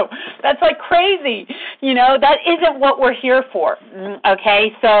to do? That's like crazy. That isn't what we're here for,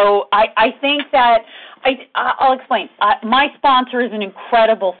 okay? So I think that I'll explain. My sponsor is an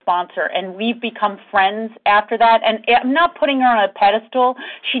incredible sponsor, and we've become friends after that. And I'm not putting her on a pedestal.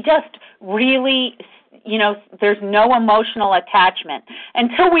 She just really, there's no emotional attachment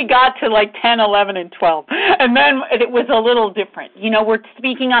until we got to like 10, 11, and 12. And then it was a little different. We're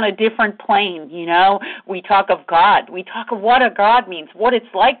speaking on a different plane, We talk of God. We talk of what a God means, what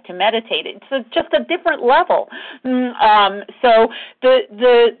it's like to meditate. It's just a different level. So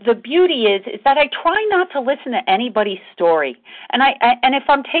the beauty is that I try not to listen to anybody's story. And if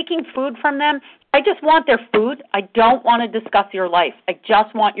I'm taking food from them, I just want their food. I don't want to discuss your life. I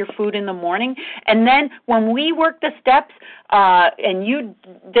just want your food in the morning. And then when we work the steps, and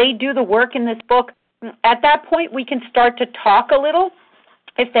they do the work in this book, at that point we can start to talk a little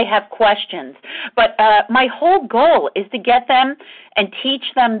if they have questions. But my whole goal is to get them and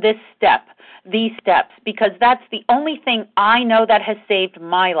teach them these steps, because that's the only thing I know that has saved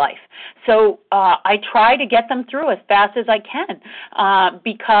my life. So I try to get them through as fast as I can,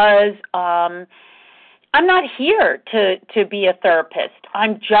 because I'm not here to be a therapist.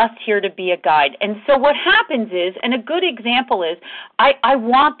 I'm just here to be a guide. And so what happens is, and a good example is, I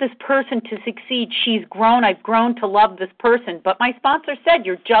want this person to succeed. She's grown. I've grown to love this person. But my sponsor said,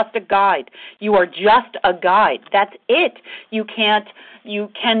 you're just a guide. You are just a guide. That's it. You cannot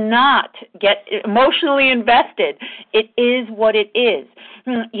get emotionally invested. It is what it is.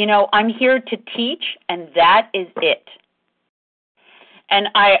 I'm here to teach, and that is it. And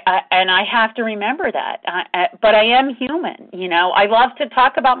I have to remember that. But I am human, I love to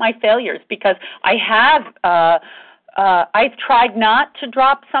talk about my failures because I've tried not to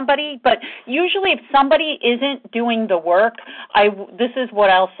drop somebody, but usually if somebody isn't doing the work, this is what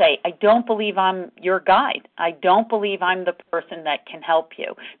I'll say. I don't believe I'm your guide. I don't believe I'm the person that can help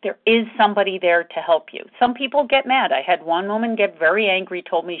you. There is somebody there to help you. Some people get mad. I had one woman get very angry,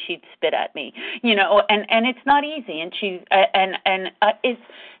 told me she'd spit at me, and it's not easy, and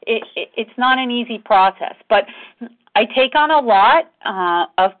it's not an easy process, but I take on a lot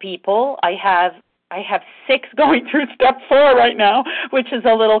of people. I have 6 going through step 4 right now, which is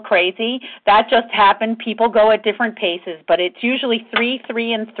a little crazy. That just happened. People go at different paces, but it's usually 3,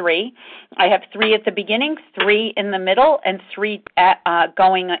 3, and 3. I have 3 at the beginning, 3 in the middle, and 3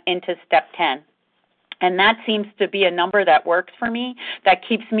 going into step 10. And that seems to be a number that works for me, that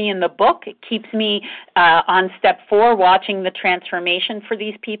keeps me in the book. It keeps me on step 4, watching the transformation for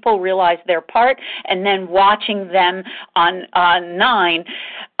these people, realize their part, and then watching them on 9,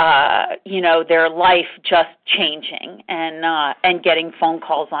 their life just changing and getting phone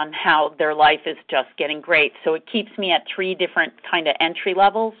calls on how their life is just getting great. So it keeps me at 3 different kind of entry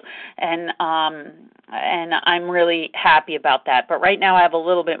levels, and I'm really happy about that. But right now I have a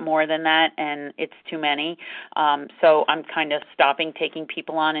little bit more than that, and it's too many. So I'm kind of stopping taking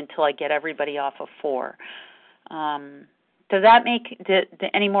people on until I get everybody off of 4. Does that make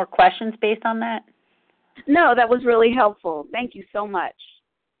any more questions based on that? No, that was really helpful. Thank you so much.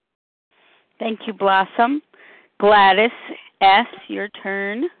 Thank you, Blossom. Gladys S., your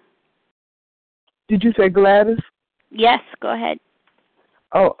turn. Did you say Gladys? Yes, go ahead.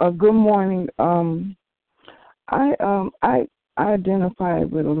 Oh, good morning. I identify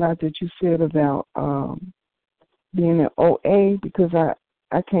with a lot that you said about being an OA, because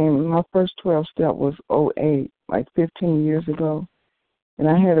I came, my first 12 step was OA like 15 years ago, and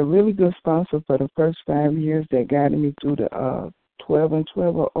I had a really good sponsor for the first 5 years that guided me through the 12 and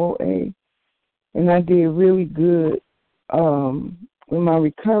 12 of OA, and I did really good with my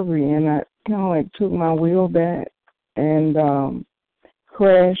recovery, and I kind of like took my wheel back and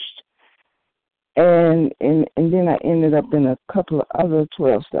crashed. And then I ended up in a couple of other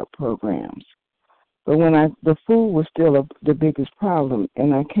 12-step programs. But the food was still the biggest problem,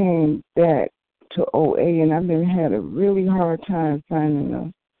 and I came back to OA, and I've had a really hard time finding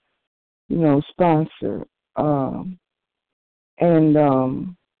a sponsor.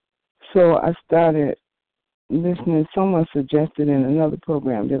 So I started listening. Someone suggested in another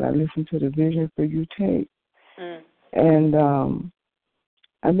program that I listen to the Vision for You tape. And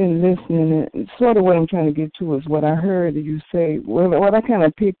I've been listening, and sort of what I'm trying to get to is what I heard you say. Well, what I kind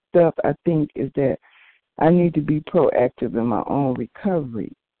of picked up, I think, is that I need to be proactive in my own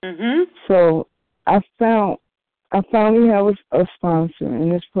recovery. Mm-hmm. So I finally have a sponsor in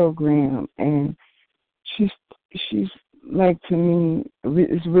this program, and she's like, to me,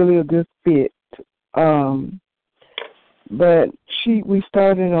 it's really a good fit. But she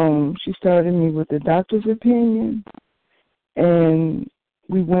started me with the doctor's opinion, and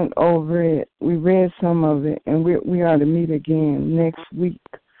we went over it. We read some of it, and we are to meet again next week.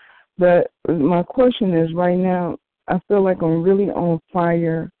 But my question is, right now, I feel like I'm really on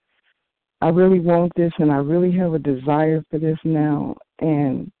fire. I really want this, and I really have a desire for this now.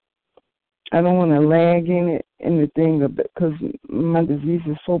 And I don't want to lag in the thing of it, because my disease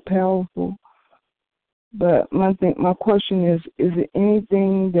is so powerful. But my question is there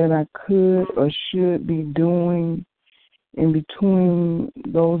anything that I could or should be doing in between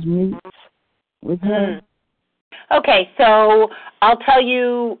those meets with her? Okay, so I'll tell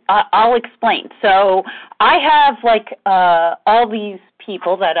you, I'll explain. So I have all these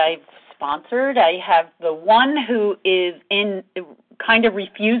people that I've sponsored. I have the one who is kind of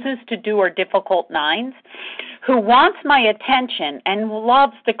refuses to do her difficult 9s, who wants my attention and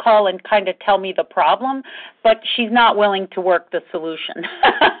loves to call and kind of tell me the problem, but she's not willing to work the solution.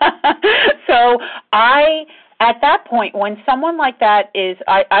 So at that point, when someone like that is,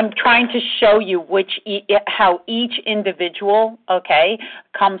 I'm trying to show you how each individual, okay,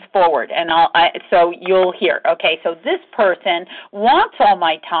 comes forward, and so you'll hear. Okay, so this person wants all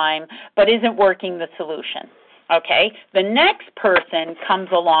my time, but isn't working the solution. Okay, the next person comes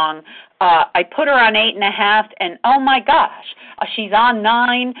along. I put her on 8.5, and oh my gosh, she's on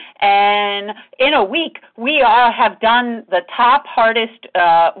 9. And in a week, we all have done the top hardest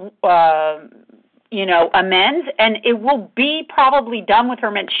amends, and it will be probably done with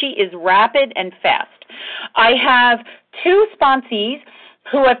her. She is rapid and fast. I have 2 sponsees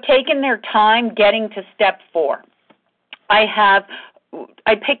who have taken their time getting to step 4. I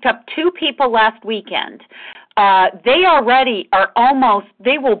picked up 2 people last weekend. They already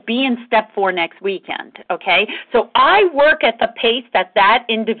they will be in step 4 next weekend, okay? So I work at the pace that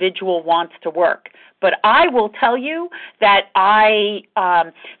individual wants to work. But I will tell you that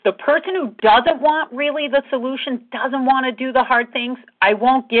the person who doesn't want really the solution, doesn't want to do the hard things, I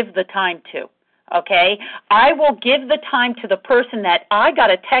won't give the time to. Okay, I will give the time to the person that I got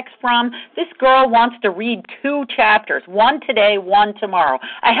a text from. This girl wants to read 2 chapters, one today, one tomorrow.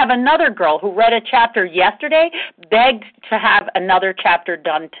 I have another girl who read a chapter yesterday, begged to have another chapter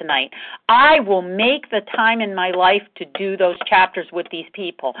done tonight. I will make the time in my life to do those chapters with these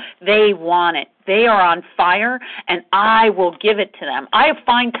people. They want it. They are on fire, and I will give it to them. I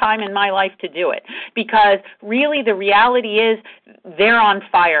find time in my life to do it, because really the reality is they're on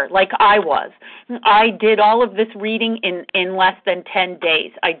fire like I was. I did all of this reading in less than 10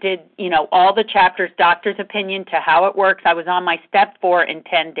 days. I did, all the chapters, doctor's opinion to how it works. I was on my step 4 in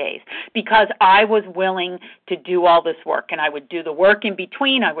 10 days because I was willing to do all this work, and I would do the work in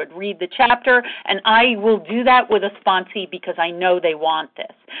between. I would read the chapter, and I will do that with a sponsee because I know they want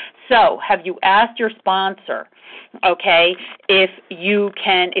this. So have you asked your sponsor, okay, if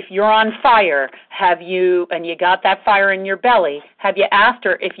you're on fire, and you got that fire in your belly, have you asked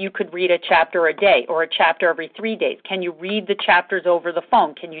her if you could read a chapter a day or a chapter every 3 days? Can you read the chapters over the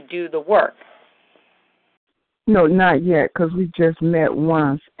phone? Can you do the work? No, not yet, because we just met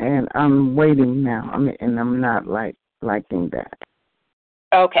once, and I'm waiting now. And I'm not liking that.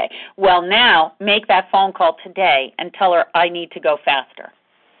 Okay. Well, now make that phone call today and tell her I need to go faster.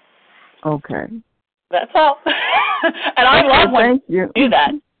 Okay. That's all. And I love when you do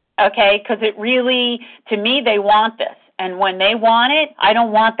that, okay, because it really, to me, they want this. And when they want it, I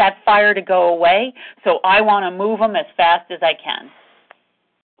don't want that fire to go away, so I want to move them as fast as I can.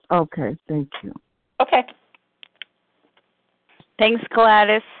 Okay, thank you. Okay. Thanks,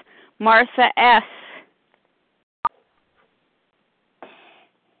 Gladys. Martha S.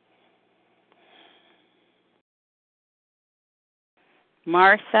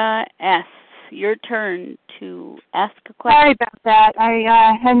 Martha S., your turn to ask a question. Sorry about that.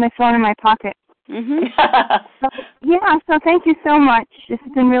 I had my phone in my pocket. So thank you so much. This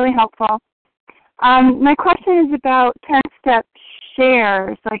has been really helpful. My question is about 10-step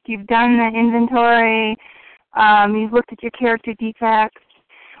shares. Like, you've done the inventory, you've looked at your character defects.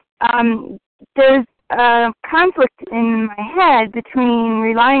 There's a conflict in my head between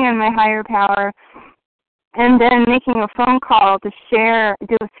relying on my higher power and then making a phone call to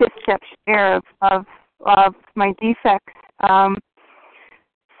do a 5th-step share of my defects.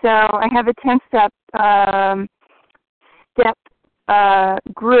 So I have a 10-step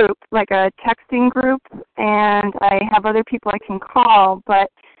group, like a texting group, and I have other people I can call.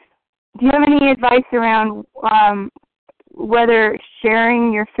 But do you have any advice around whether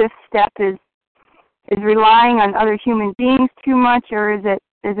sharing your 5th step is relying on other human beings too much, or is it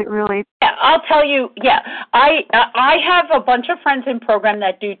really? Yeah, I'll tell you, I have a bunch of friends in program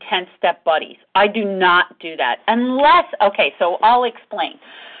that do 10-step buddies. I do not do that so I'll explain.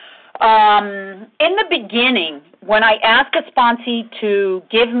 In the beginning, when I ask a sponsee to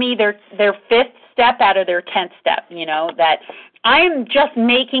give me their 5th step out of their 10th step, that I'm just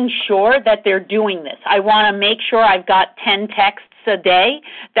making sure that they're doing this. I want to make sure I've got 10 texts a day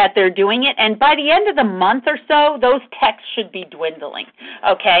that they're doing it, and by the end of the month or so, those texts should be dwindling,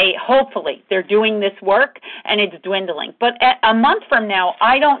 okay? Hopefully, they're doing this work, and it's dwindling. But a month from now,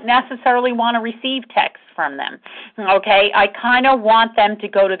 I don't necessarily want to receive texts from them, okay? I kind of want them to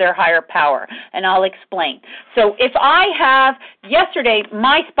go to their higher power, and I'll explain. So if I have, yesterday,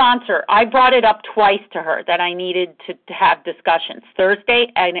 my sponsor, I brought it up twice to her that I needed to have discussions,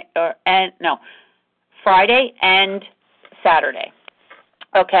 Friday and Saturday.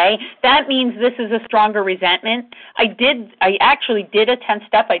 Okay, that means this is a stronger resentment. I actually did a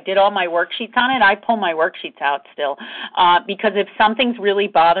 10-step. I did all my worksheets on it. I pull my worksheets out still because if something's really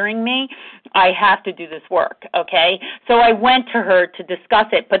bothering me, I have to do this work, okay? So I went to her to discuss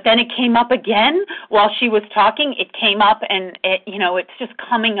it, but then it came up again while she was talking. It came up and, it's just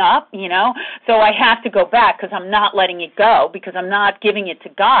coming up, So I have to go back because I'm not letting it go because I'm not giving it to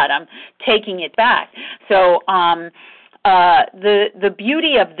God. I'm taking it back. So, the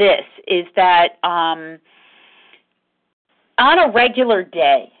beauty of this is that on a regular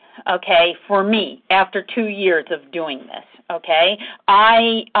day, okay, for me, after 2 years of doing this, okay,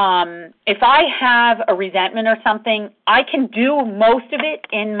 if I have a resentment or something, I can do most of it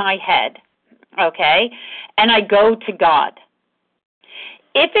in my head, okay, and I go to God.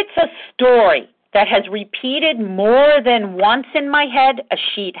 If it's a story that has repeated more than once in my head, a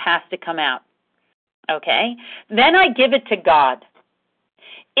sheet has to come out. Okay, then I give it to God.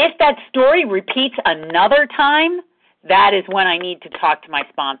 If that story repeats another time, that is when I need to talk to my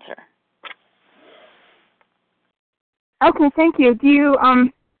sponsor. Okay, thank you. Do you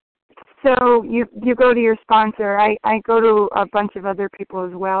so you go to your sponsor? I go to a bunch of other people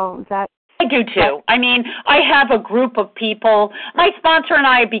as well. Is that? I do too. I mean, I have a group of people. My sponsor and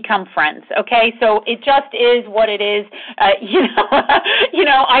I have become friends. Okay, so it just is what it is.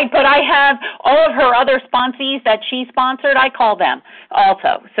 But I have all of her other sponsees that she sponsored. I call them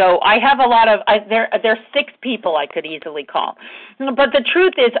also. So I have a lot of. There's 6 people I could easily call. But the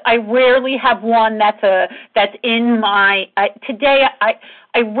truth is, I rarely have one that's in my. Today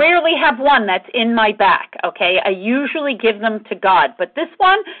I rarely have one that's in my back, okay? I usually give them to God, but this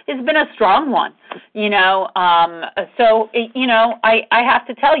one has been a strong one, you know. So, you know, I have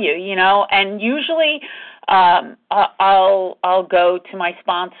to tell you, you know, and usually I'll go to my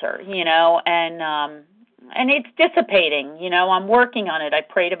sponsor, you know, and it's dissipating, you know. I'm working on it. I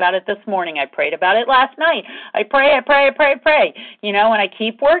prayed about it this morning. I prayed about it last night. I pray, you know, and I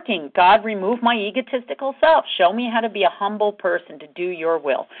keep working. God, remove my egotistical self. Show me how to be a humble person to do your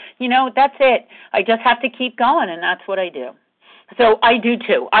will. You know, that's it. I just have to keep going, and that's what I do. So I do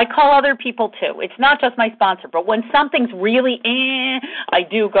too. I call other people too. It's not just my sponsor, but when something's really I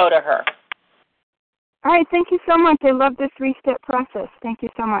do go to her. All right, thank you so much. I love this 3-step process. Thank you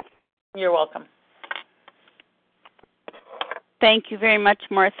so much. You're welcome. Thank you very much,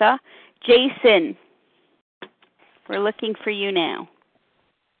 Martha. Jason, we're looking for you now.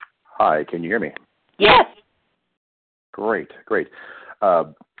 Hi, can you hear me? Yes. Great.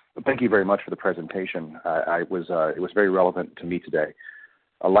 Thank you very much for the presentation. It was very relevant to me today.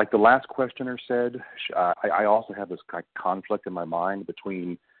 Like the last questioner said, I also have this conflict in my mind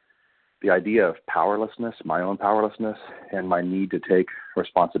between the idea of powerlessness, my own powerlessness, and my need to take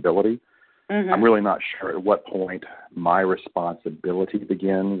responsibility. Mm-hmm. I'm really not sure at what point my responsibility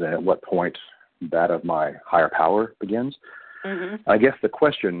begins and at what point that of my higher power begins. Mm-hmm. I guess the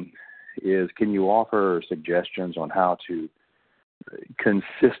question is, can you offer suggestions on how to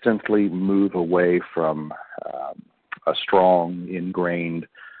consistently move away from a strong, ingrained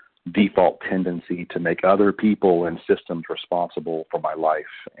default tendency to make other people and systems responsible for my life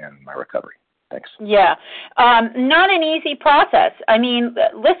and my recovery? Thanks. Yeah, not an easy process. I mean,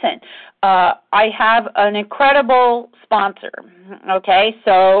 listen, I have an incredible sponsor, okay?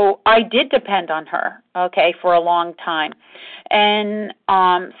 So I did depend on her, okay, for a long time. And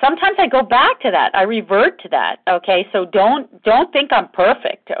sometimes I go back to that. I revert to that, okay? So don't think I'm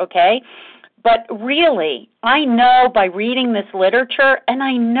perfect, okay? But really, I know by reading this literature, and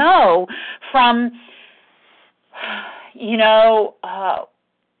I know from, you know,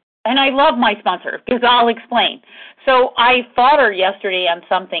 and I love my sponsor because I'll explain. So I fought her yesterday on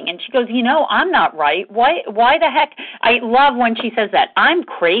something, and she goes, you know, I'm not right. Why the heck? I love when she says that. I'm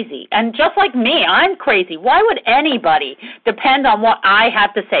crazy. And just like me, I'm crazy. Why would anybody depend on what I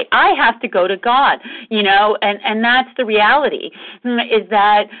have to say? I have to go to God, you know, and that's the reality, is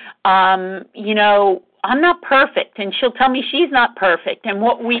that, you know, I'm not perfect, and she'll tell me she's not perfect. And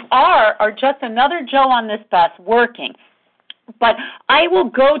what we are just another Joe on this bus working. But I will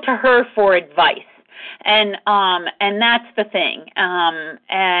go to her for advice, and that's the thing.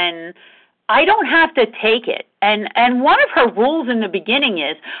 And I don't have to take it. And one of her rules in the beginning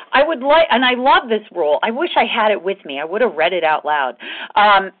is, I would like, and I love this rule. I wish I had it with me. I would have read it out loud.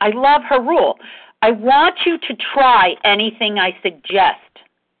 I love her rule. I want you to try anything I suggest.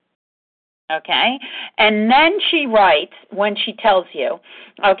 Okay? And then she writes, when she tells you,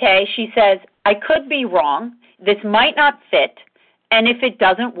 okay, she says, I could be wrong. This might not fit, and if it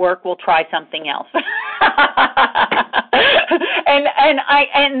doesn't work, we'll try something else. and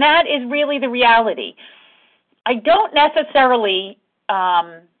that is really the reality. I don't necessarily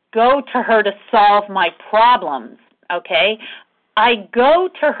go to her to solve my problems, okay? I go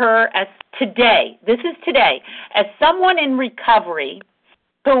to her as today, this is today, as someone in recovery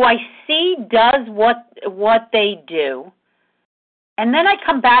who I see does what they do, and then I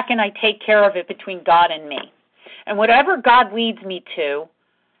come back and I take care of it between God and me. And whatever God leads me to,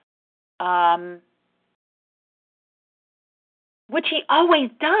 which he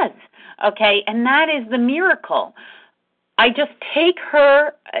always does, okay, and that is the miracle. I just take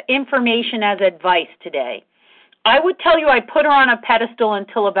her information as advice today. I would tell you I put her on a pedestal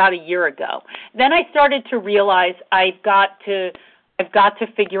until about a year ago. Then I started to realize I've got to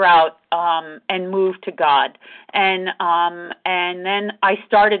figure out and move to God, and then I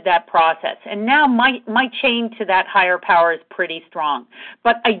started that process. And now my chain to that higher power is pretty strong,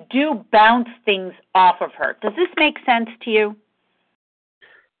 but I do bounce things off of her. Does this make sense to you?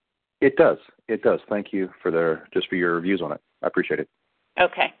 It does. Thank you for your views on it. I appreciate it.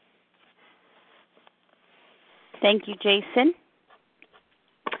 Okay. Thank you, Jason.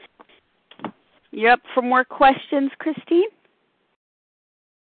 You're up for more questions, Christine?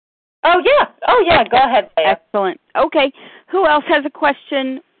 Oh, yeah. Go ahead, Leah. Excellent. Okay. Who else has a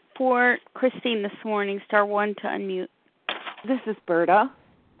question for Christine this morning? Star 1 to unmute. This is Berta.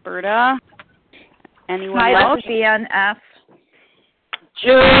 Anyone Hi, else? this is DNF.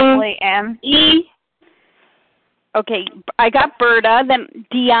 June E. Okay, I got Berta. Then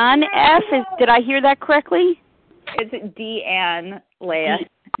Dion F. Did I hear that correctly? It's Deanne, Leah.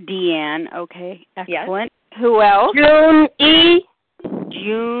 Deanne. Okay, excellent. Yes. Who else? June E.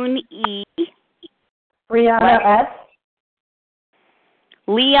 June E. Brianna S.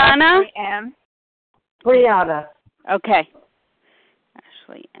 Liana? Ashley M. Brianna. Okay.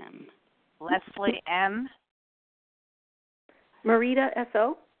 Ashley M. Leslie M. Marita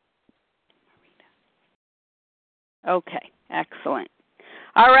S.O. Okay, excellent.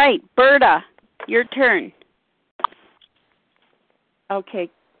 All right, Berta, your turn. Okay,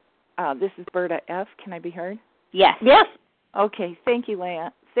 this is Berta F. Can I be heard? Yes. Yes. Okay, thank you,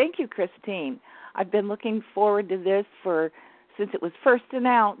 Leah. Thank you, Christine. I've been looking forward to this since it was first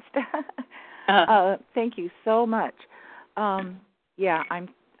announced. Thank you so much. Yeah, I'm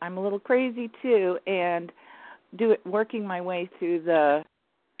a little crazy too, and working my way through the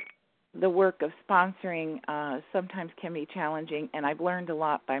work of sponsoring sometimes can be challenging, and I've learned a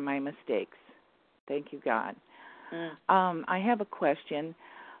lot by my mistakes. Thank you, God. I have a question,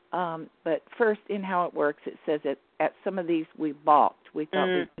 but first, in how it works, it says that at some of these we balked. We thought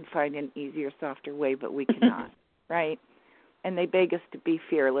we could find an easier, softer way, but we cannot, right? And they beg us to be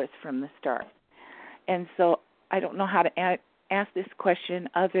fearless from the start. And so I don't know how to ask this question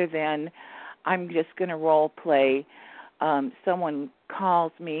other than I'm just going to role play. Someone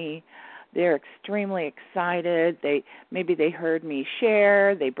calls me. They're extremely excited. Maybe they heard me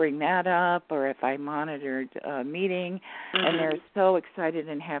share. They bring that up, or if I monitored a meeting, and they're so excited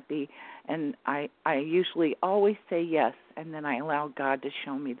and happy. And I usually always say yes, and then I allow God to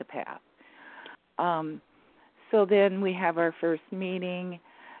show me the path. So then we have our first meeting,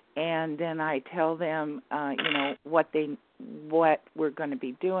 and then I tell them, what we're going to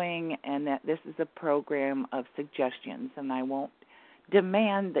be doing, and that this is a program of suggestions, and I won't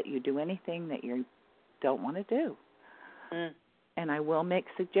demand that you do anything that you don't want to do. And I will make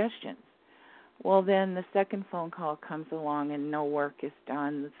suggestions. Well, then the second phone call comes along and no work is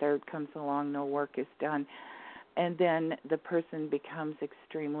done. The third comes along, no work is done. And then the person becomes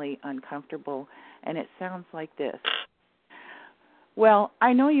extremely uncomfortable, and it sounds like this. Well,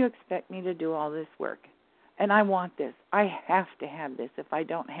 I know you expect me to do all this work, and I want this. I have to have this. If I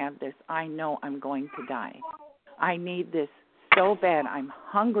don't have this, I know I'm going to die. I need this so bad. I'm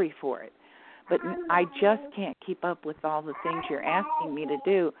hungry for it. But I just can't keep up with all the things you're asking me to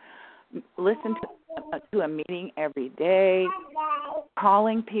do. Listen to a meeting every day,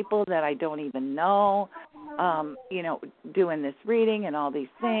 calling people that I don't even know, doing this reading and all these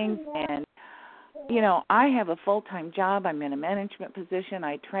things. And, I have a full-time job. I'm in a management position.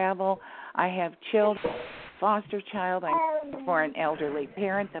 I travel. I have children, foster child. I'm for an elderly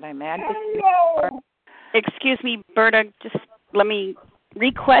parent that I'm advocating for. Excuse me, Berta, just let me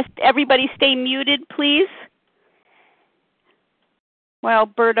request everybody stay muted, please. While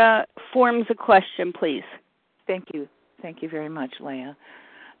Berta forms a question, please. Thank you. Thank you very much, Leah.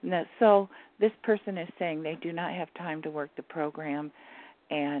 So this person is saying they do not have time to work the program,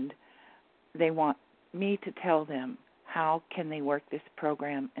 and they want me to tell them how can they work this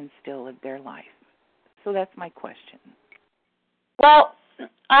program and still live their life. So that's my question. Well,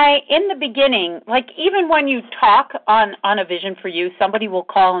 in the beginning, like even when you talk on a Vision for You, somebody will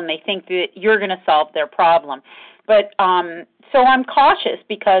call and they think that you're going to solve their problem. But so I'm cautious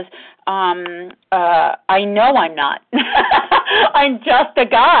because I know I'm not. I'm just a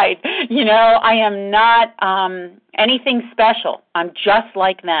guide. I am not anything special. I'm just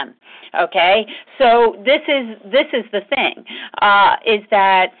like them. Okay? So this is the thing, is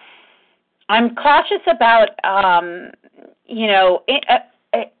that I'm cautious about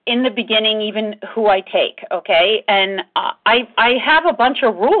in the beginning, even who I take, okay? And I have a bunch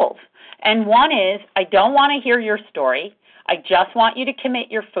of rules. And one is, I don't want to hear your story. I just want you to commit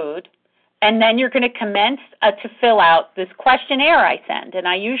your food. And then you're going to commence to fill out this questionnaire I send. And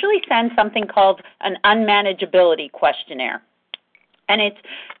I usually send something called an unmanageability questionnaire. And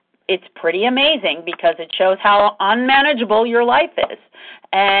it's pretty amazing because it shows how unmanageable your life is.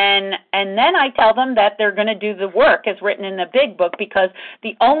 And then I tell them that they're going to do the work as written in the big book, because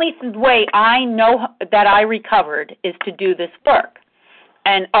the only way I know that I recovered is to do this work.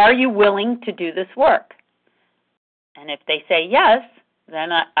 And are you willing to do this work? And if they say yes,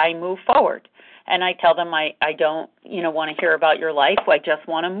 then I move forward. And I tell them I don't want to hear about your life. I just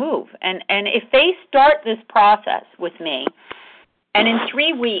want to move. And if they start this process with me, and in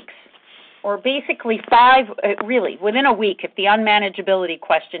 3 weeks, or basically 5, really, within a week, if the unmanageability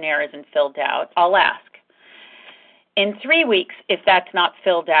questionnaire isn't filled out, I'll ask. In 3 weeks, if that's not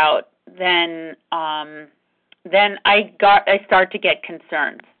filled out, then I start to get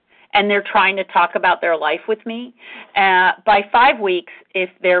concerned. And they're trying to talk about their life with me. By 5 weeks, if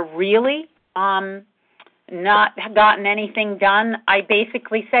they're really not gotten anything done, I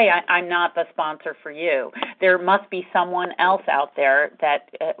basically say I'm not the sponsor for you. There must be someone else out there that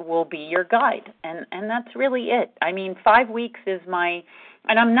will be your guide, and that's really it. I mean, 5 weeks is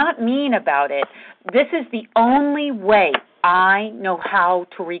and I'm not mean about it. This is the only way I know how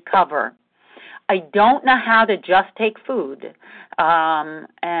to recover. I don't know how to just take food and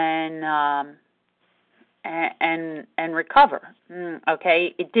recover.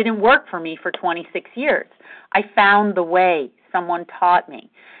 Okay, it didn't work for me for 26 years. I found the way. Someone taught me,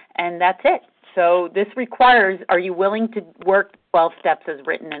 and that's it. So this requires, are you willing to work 12 steps as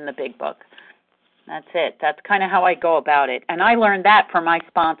written in the big book? That's it. That's kind of how I go about it. And I learned that from my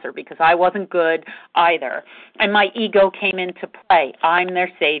sponsor because I wasn't good either. And my ego came into play. I'm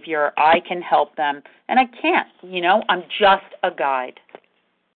their savior. I can help them. And I can't. I'm just a guide.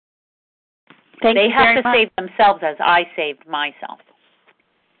 They have to save themselves as I saved myself.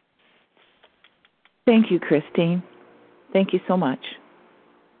 Thank you, Christine. Thank you so much.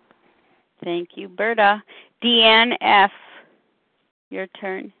 Thank you, Berta. Deanne F., your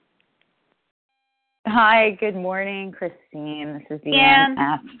turn. Hi, good morning, Christine. This is Deanne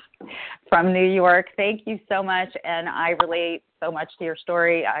F. from New York. Thank you so much, and I relate so much to your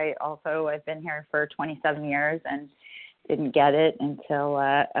story. I've been here for 27 years and didn't get it until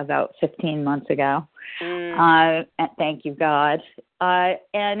about 15 months ago. And thank you, God.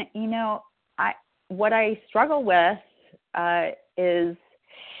 And, what I struggle with is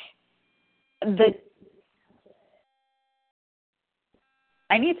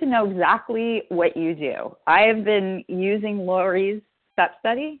I need to know exactly what you do. I have been using Lori's step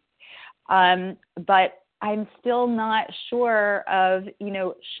study, but I'm still not sure of,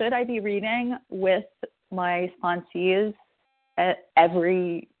 should I be reading with my sponsees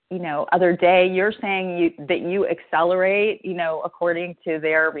every, other day? You're saying that you accelerate, according to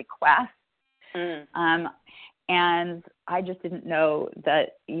their request. And I just didn't know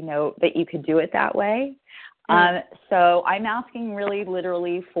that, that you could do it that way. So I'm asking really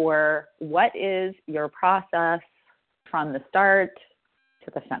literally for what is your process from the start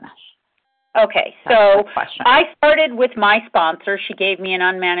to the finish? Okay, so I started with my sponsor. She gave me an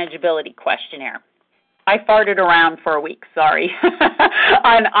unmanageability questionnaire. I farted around for a week, sorry.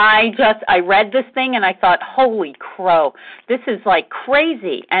 And I read this thing and I thought, holy crow, this is like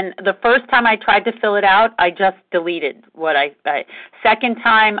crazy. And the first time I tried to fill it out, I just deleted second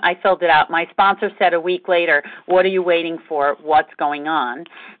time I filled it out. My sponsor said a week later, what are you waiting for? What's going on?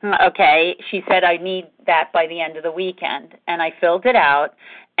 Okay, she said I need that by the end of the weekend. And I filled it out.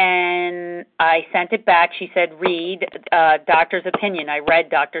 And I sent it back. She said, read doctor's opinion. I read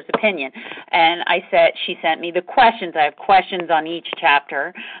doctor's opinion. And she sent me the questions. I have questions on each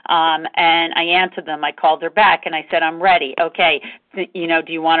chapter. And I answered them. I called her back and I said, I'm ready. Okay. Do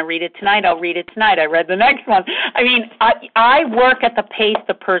you want to read it tonight? I'll read it tonight. I read the next one. I mean, I work at the pace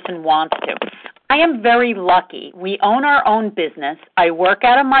the person wants to. I am very lucky. We own our own business. I work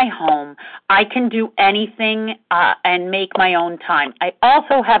out of my home. I can do anything and make my own time. I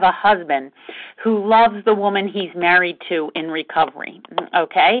also have a husband who loves the woman he's married to in recovery,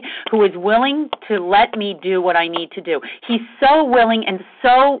 okay, who is willing to let me do what I need to do. He's so willing and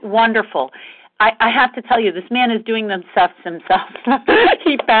so wonderful. I have to tell you, this man is doing them stuff himself.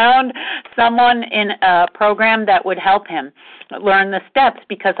 He found someone in a program that would help him learn the steps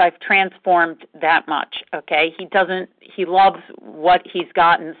because I've transformed that much, okay? He loves what he's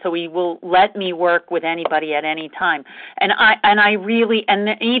gotten, so he will let me work with anybody at any time. And I really, and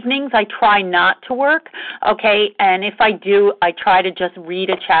the evenings I try not to work, okay? And if I do, I try to just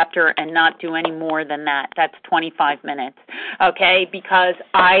read a chapter and not do any more than that. That's 25 minutes, okay? Because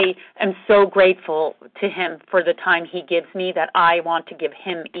I am so grateful to him for the time he gives me that I want to give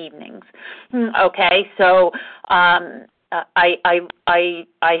him evenings, okay? So, I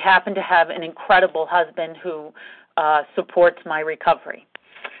happen to have an incredible husband who supports my recovery.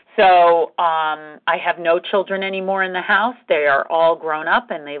 So I have no children anymore in the house. They are all grown up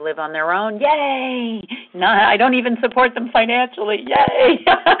and they live on their own. Yay! No, I don't even support them financially. Yay!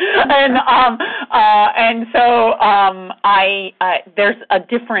 And so there's a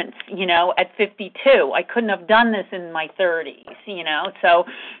difference, at 52. I couldn't have done this in my 30s, So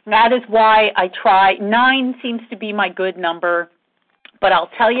that is why I try. 9 seems to be my good number. But I'll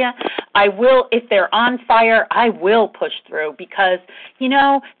tell you, I will, if they're on fire, I will push through because,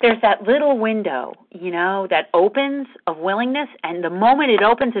 there's that little window, that opens of willingness, and the moment it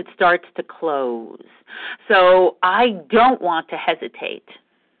opens, it starts to close. So I don't want to hesitate.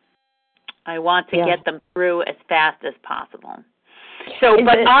 I want to get them through as fast as possible. So,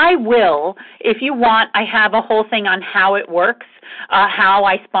 but I will, if you want, I have a whole thing on how it works, how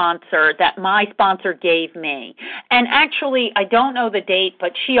I sponsor, that my sponsor gave me. And actually, I don't know the date,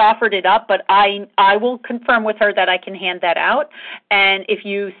 but she offered it up, but I will confirm with her that I can hand that out. And if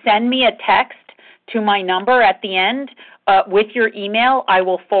you send me a text to my number at the end with your email, I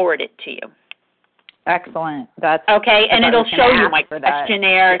will forward it to you. Excellent. That's okay, and it'll show you my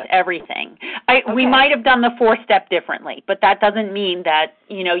questionnaires, yes. Everything. We might have done the 4-step differently, but that doesn't mean that,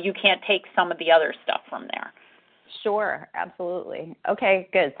 you can't take some of the other stuff from there. Sure, absolutely. Okay,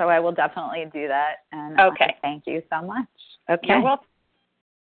 good. So I will definitely do that. And okay. Thank you so much. Okay. You're welcome.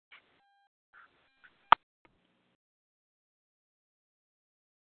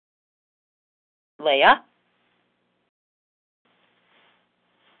 Leah?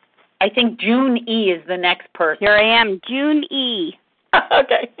 I think June E. is the next person. Here I am, June E.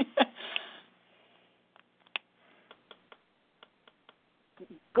 Okay.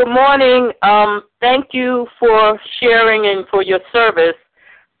 Good morning. Thank you for sharing and for your service.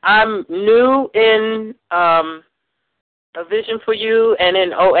 I'm new in A Vision for You and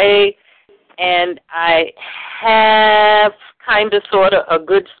in OA, and I have kind of sort of a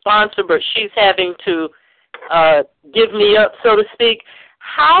good sponsor, but she's having to give me up, so to speak.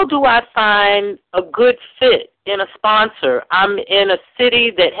 How do I find a good fit in a sponsor? I'm in a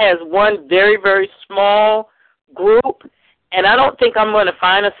city that has one very, very small group, and I don't think I'm going to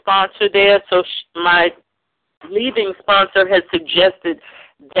find a sponsor there, so my leaving sponsor has suggested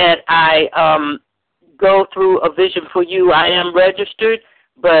that I go through A Vision for You. I am registered,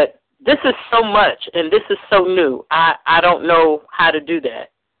 but this is so much, and this is so new. I don't know how to do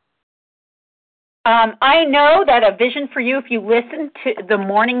that. I know that A Vision for You, if you listen to the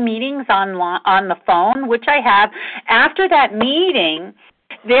morning meetings on the phone, which I have, after that meeting,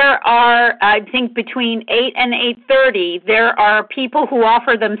 there are, I think, between 8 and 8:30, there are people who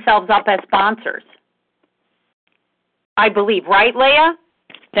offer themselves up as sponsors. I believe. Right, Leah?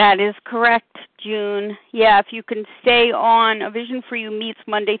 That is correct, June. Yeah, if you can stay on, A Vision for You meets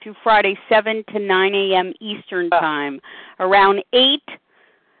Monday through Friday, 7 to 9 a.m. Eastern Time. Around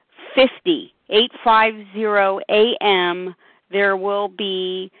 8:50 a.m., there will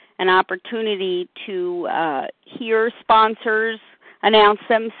be an opportunity to hear sponsors announce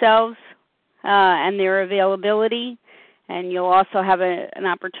themselves and their availability, and you'll also have an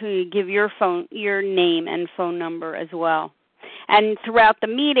opportunity to give your name and phone number as well. And throughout the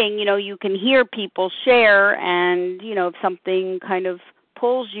meeting, you can hear people share, and, if something kind of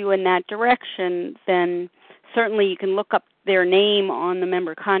pulls you in that direction, then certainly you can look up their name on the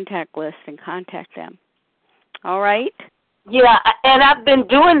member contact list and contact them. All right? Yeah, and I've been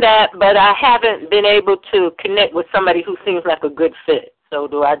doing that, but I haven't been able to connect with somebody who seems like a good fit. So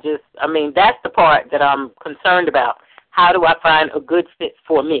that's the part that I'm concerned about. How do I find a good fit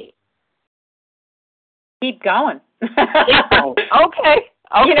for me? Keep going. Okay.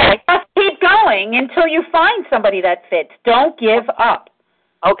 Just keep going until you find somebody that fits. Don't give up.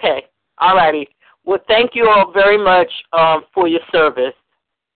 Okay. All righty. Well, thank you all very much for your service.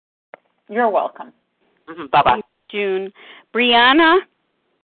 You're welcome. Mm-hmm. Bye-bye. June. Brianna?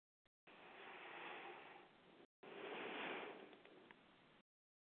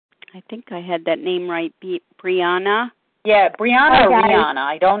 I think I had that name right. Brianna? Yeah, Brianna or Rihanna.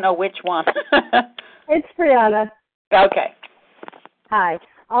 I don't know which one. It's Brianna. Okay. Hi.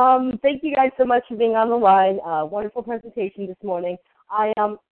 Thank you guys so much for being on the line. Wonderful presentation this morning.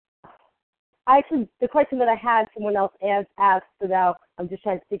 Actually, the question that I had, someone else asked, so now I'm just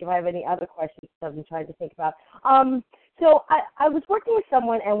trying to think if I have any other questions that I've been trying to think about. So I was working with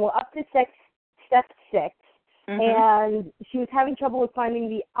someone, and we're up to step 6, and she was having trouble with finding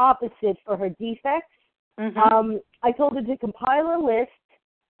the opposite for her defects. I told her to compile a list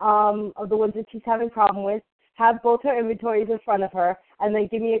of the ones that she's having problem with, have both her inventories in front of her, and then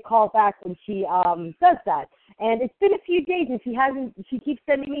give me a call back when she does that. And it's been a few days, and she keeps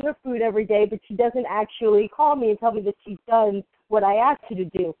sending me her food every day, but she doesn't actually call me and tell me that she's done what I asked her to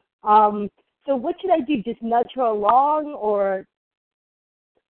do. So what should I do? Just nudge her along, or?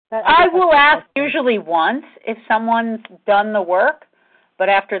 I will ask usually once if someone's done the work, but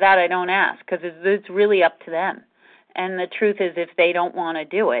after that I don't ask because it's really up to them. And the truth is, if they don't want to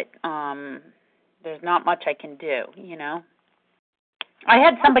do it, there's not much I can do, I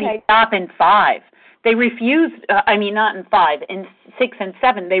had somebody stop in 5. They refused, not in 5, in 6 and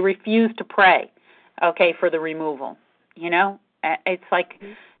 7, they refused to pray, for the removal, It's like,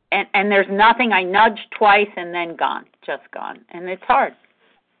 and there's nothing, I nudged twice and then just gone. And it's hard.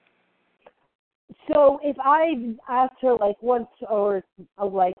 So if I ask her like once or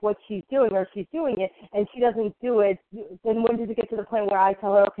like what she's doing or she's doing it and she doesn't do it, then when does it get to the point where I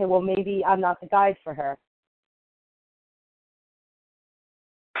tell her, okay, well maybe I'm not the guide for her?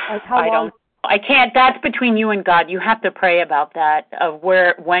 Like how long? I can't. That's between you and God. You have to pray about that, of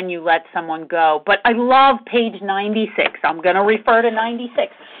when you let someone go. But I love page 96. I'm going to refer to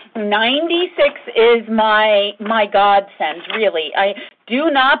 96. 96 is my godsend, really. Do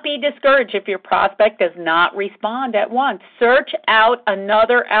not be discouraged if your prospect does not respond at once. Search out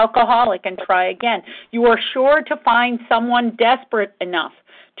another alcoholic and try again. You are sure to find someone desperate enough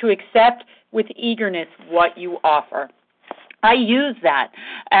to accept with eagerness what you offer. I use that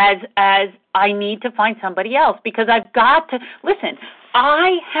as I need to find somebody else, because I've got to listen.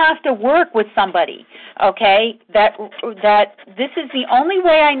 I have to work with somebody, okay? That this is the only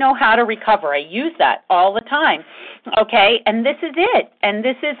way I know how to recover. I use that all the time, okay? And this is it. And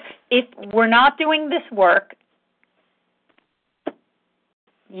this is, if we're not doing this work,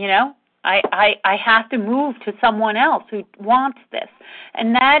 you know, I have to move to someone else who wants this,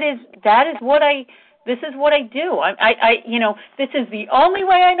 and this is what I do. This is the only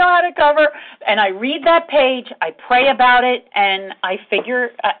way I know how to cover, and I read that page, I pray about it, and I figure,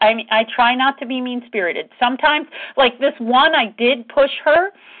 I try not to be mean-spirited. Sometimes, like this one, I did push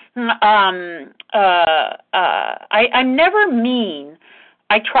her. I'm never mean.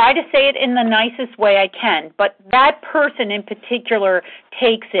 I try to say it in the nicest way I can, but that person in particular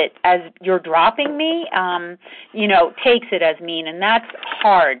takes it as you're dropping me, takes it as mean, and that's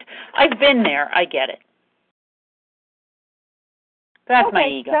hard. I've been there. I get it. That's okay, my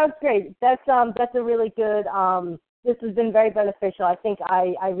ego. Sounds great. That's a really good. This has been very beneficial. I think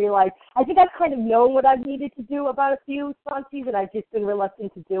I realized. I think I've kind of known what I've needed to do about a few sponsees, and I've just been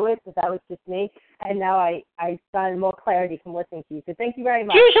reluctant to do it. But that was just me, and now I found more clarity from listening to you. So thank you very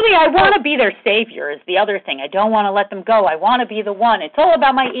much. Usually, I want to be their savior. Is the other thing. I don't want to let them go. I want to be the one. It's all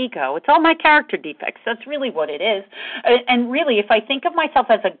about my ego. It's all my character defects. That's really what it is. And really, if I think of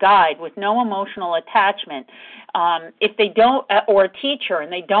myself as a guide with no emotional attachment, if they don't, or a teacher,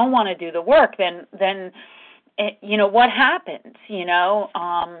 and they don't want to do the work, then what happens,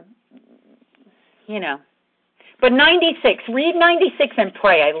 But 96, read 96 and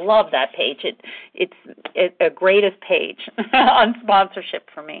pray. I love that page. It's a greatest page on sponsorship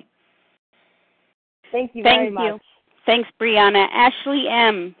for me. Thank you very much. Thank you. Thanks, Brianna. Ashley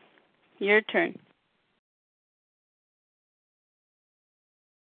M., your turn.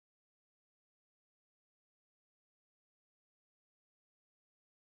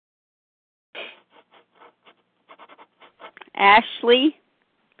 Ashley,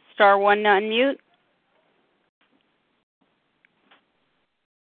 star 1 to unmute.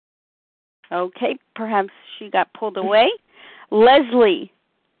 Okay, perhaps she got pulled away. Leslie.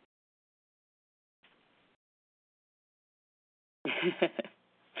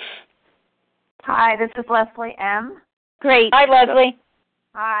 Hi, this is Leslie M. Great. Hi, Leslie.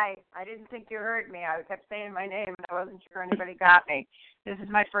 Hi. I didn't think you heard me. I kept saying my name, and I wasn't sure anybody got me. This is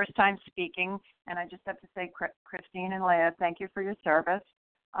my first time speaking, and I just have to say, Christine and Leah, thank you for your service.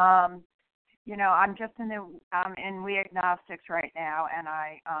 I'm just I'm in We Agnostics right now, and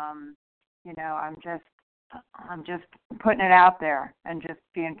I'm just putting it out there and just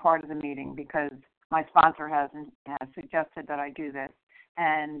being part of the meeting because my sponsor has suggested that I do this,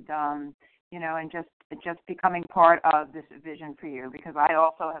 and and just becoming part of this vision for you, because I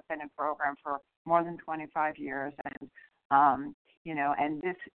also have been in program for more than 25 years, and and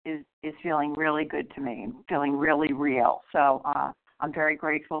this is feeling really good to me, feeling really real. So I'm very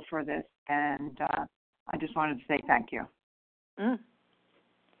grateful for this, and I just wanted to say thank you. Mm.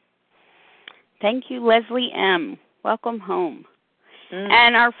 Thank you, Leslie M. Welcome home. Mm.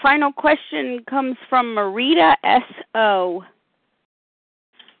 And our final question comes from Marita S.O.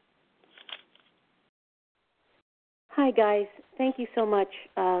 Hi, guys. Thank you so much,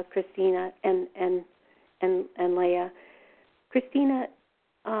 Christina and Leah. Christina,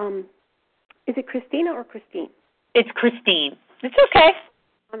 is it Christina or Christine? It's Christine. It's okay.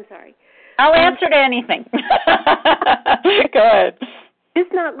 I'm sorry. I'll answer to anything. Go ahead.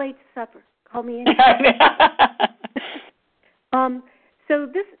 It's not late supper. Call me in. So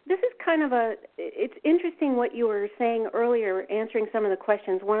this is kind of it's interesting what you were saying earlier, answering some of the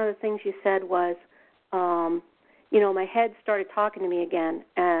questions. One of the things you said was, my head started talking to me again,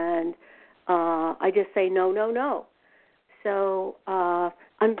 and I just say, no, no, no. So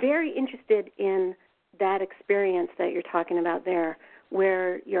I'm very interested in that experience that you're talking about there,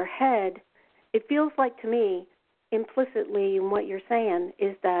 where your head, it feels like to me, implicitly in what you're saying,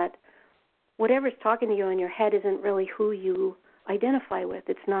 is that whatever's talking to you in your head isn't really who you identify with.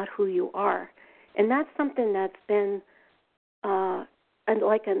 It's not who you are. And that's something that's been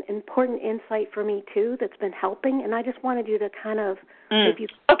like an important insight for me, too, that's been helping. And I just wanted you to kind of, if you...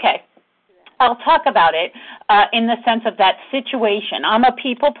 Okay. I'll talk about it in the sense of that situation. I'm a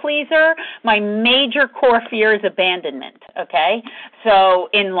people pleaser. My major core fear is abandonment, okay? So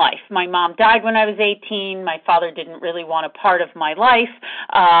in life, my mom died when I was 18. My father didn't really want a part of my life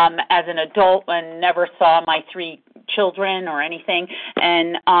as an adult and never saw my 3 children or anything.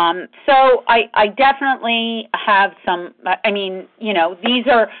 And so I definitely have some, these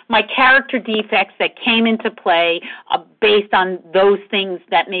are my character defects that came into play based on those things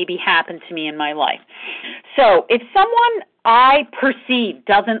that maybe happened to me in my life. So if someone I perceive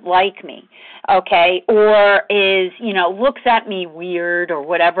doesn't like me, okay, or is, looks at me weird or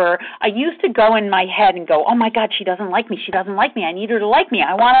whatever, I used to go in my head and go, oh my God, she doesn't like me. She doesn't like me. I need her to like me.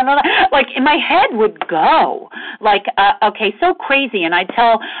 I want to know that. Like, in my head would go, like, okay, so crazy. And I'd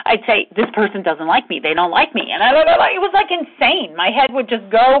say, this person doesn't like me. They don't like me. And it was like insane. My head would just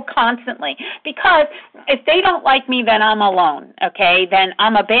go constantly because if they don't like me, then I'm alone, okay? Then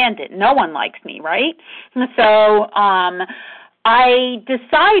I'm abandoned. No one likes me, right? So, I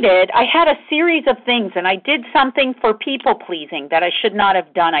decided I had a series of things, and I did something for people-pleasing that I should not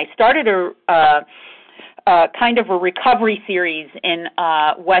have done. I started a kind of a recovery series in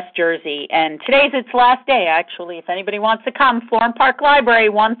West Jersey, and today's its last day, actually. If anybody wants to come, Florham Park Library,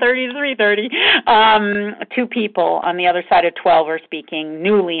 1:30 to 3:30. 2 people on the other side of 12 are speaking,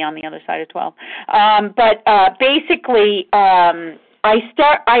 newly on the other side of 12. But basically,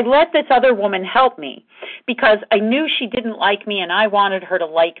 I let this other woman help me because I knew she didn't like me and I wanted her to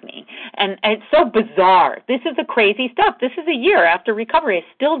like me. And it's so bizarre. This is the crazy stuff. This is a year after recovery. I'm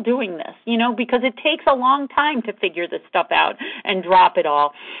still doing this, because it takes a long time to figure this stuff out and drop it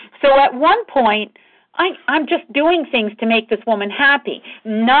all. So at one point, I'm just doing things to make this woman happy,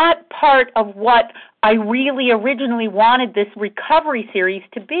 not part of what I really originally wanted this recovery series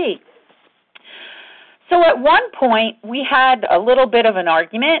to be. So at one point, we had a little bit of an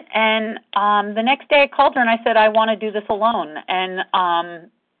argument, and the next day I called her and I said, I want to do this alone. And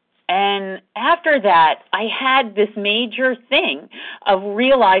after that, I had this major thing of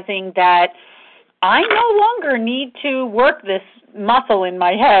realizing that I no longer need to work this muscle in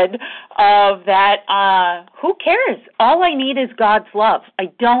my head of that, who cares? All I need is God's love. I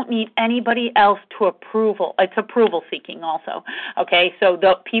don't need anybody else to approval. It's approval seeking also, okay? So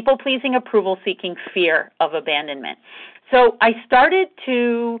the people-pleasing, approval-seeking, fear of abandonment. So I started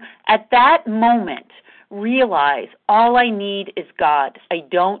to, at that moment, realize all I need is God. I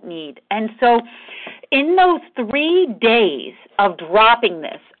don't need. And so in those 3 days of dropping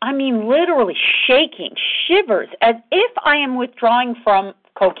this, I mean literally shaking, shivers, as if I am withdrawing from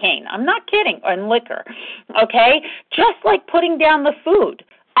cocaine. I'm not kidding, and liquor, okay? Just like putting down the food.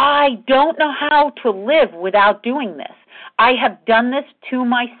 I don't know how to live without doing this. I have done this to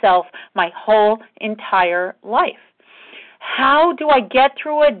myself my whole entire life. How do I get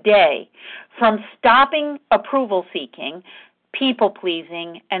through a day from stopping approval seeking, people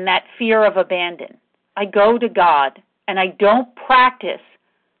pleasing, and that fear of abandon? I go to God, and I don't practice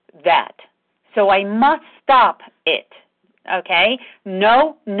that. So I must stop it, okay?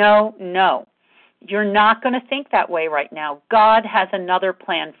 No, no, no. You're not going to think that way right now. God has another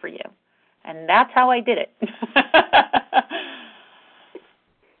plan for you. And that's how I did it.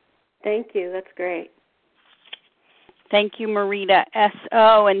 Thank you. That's great. Thank you, Marita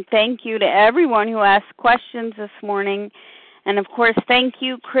S.O., and thank you to everyone who asked questions this morning. And, of course, thank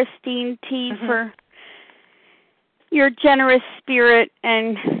you, Christine T., for your generous spirit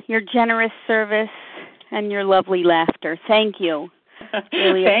and your generous service and your lovely laughter. Thank you.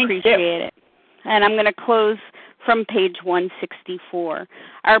 Really appreciate it. And I'm going to close from page 164.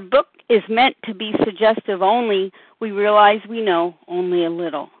 Our book is meant to be suggestive only. We realize we know only a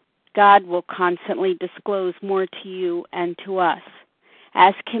little. God will constantly disclose more to you and to us.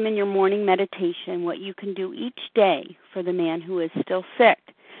 Ask Him in your morning meditation what you can do each day for the man who is still sick.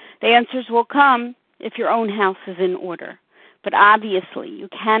 The answers will come if your own house is in order. But obviously, you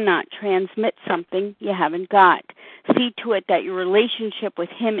cannot transmit something you haven't got. See to it that your relationship with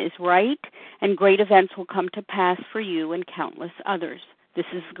Him is right, and great events will come to pass for you and countless others. This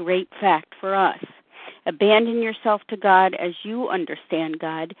is a great fact for us. Abandon yourself to God as you understand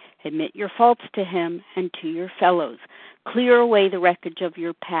God. Admit your faults to Him and to your fellows. Clear away the wreckage of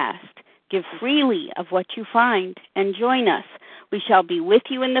your past. Give freely of what you find, and join us. We shall be with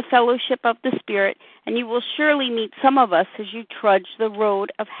you in the fellowship of the Spirit, and you will surely meet some of us as you trudge the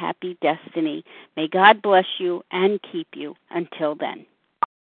road of happy destiny. May God bless you and keep you. Until then.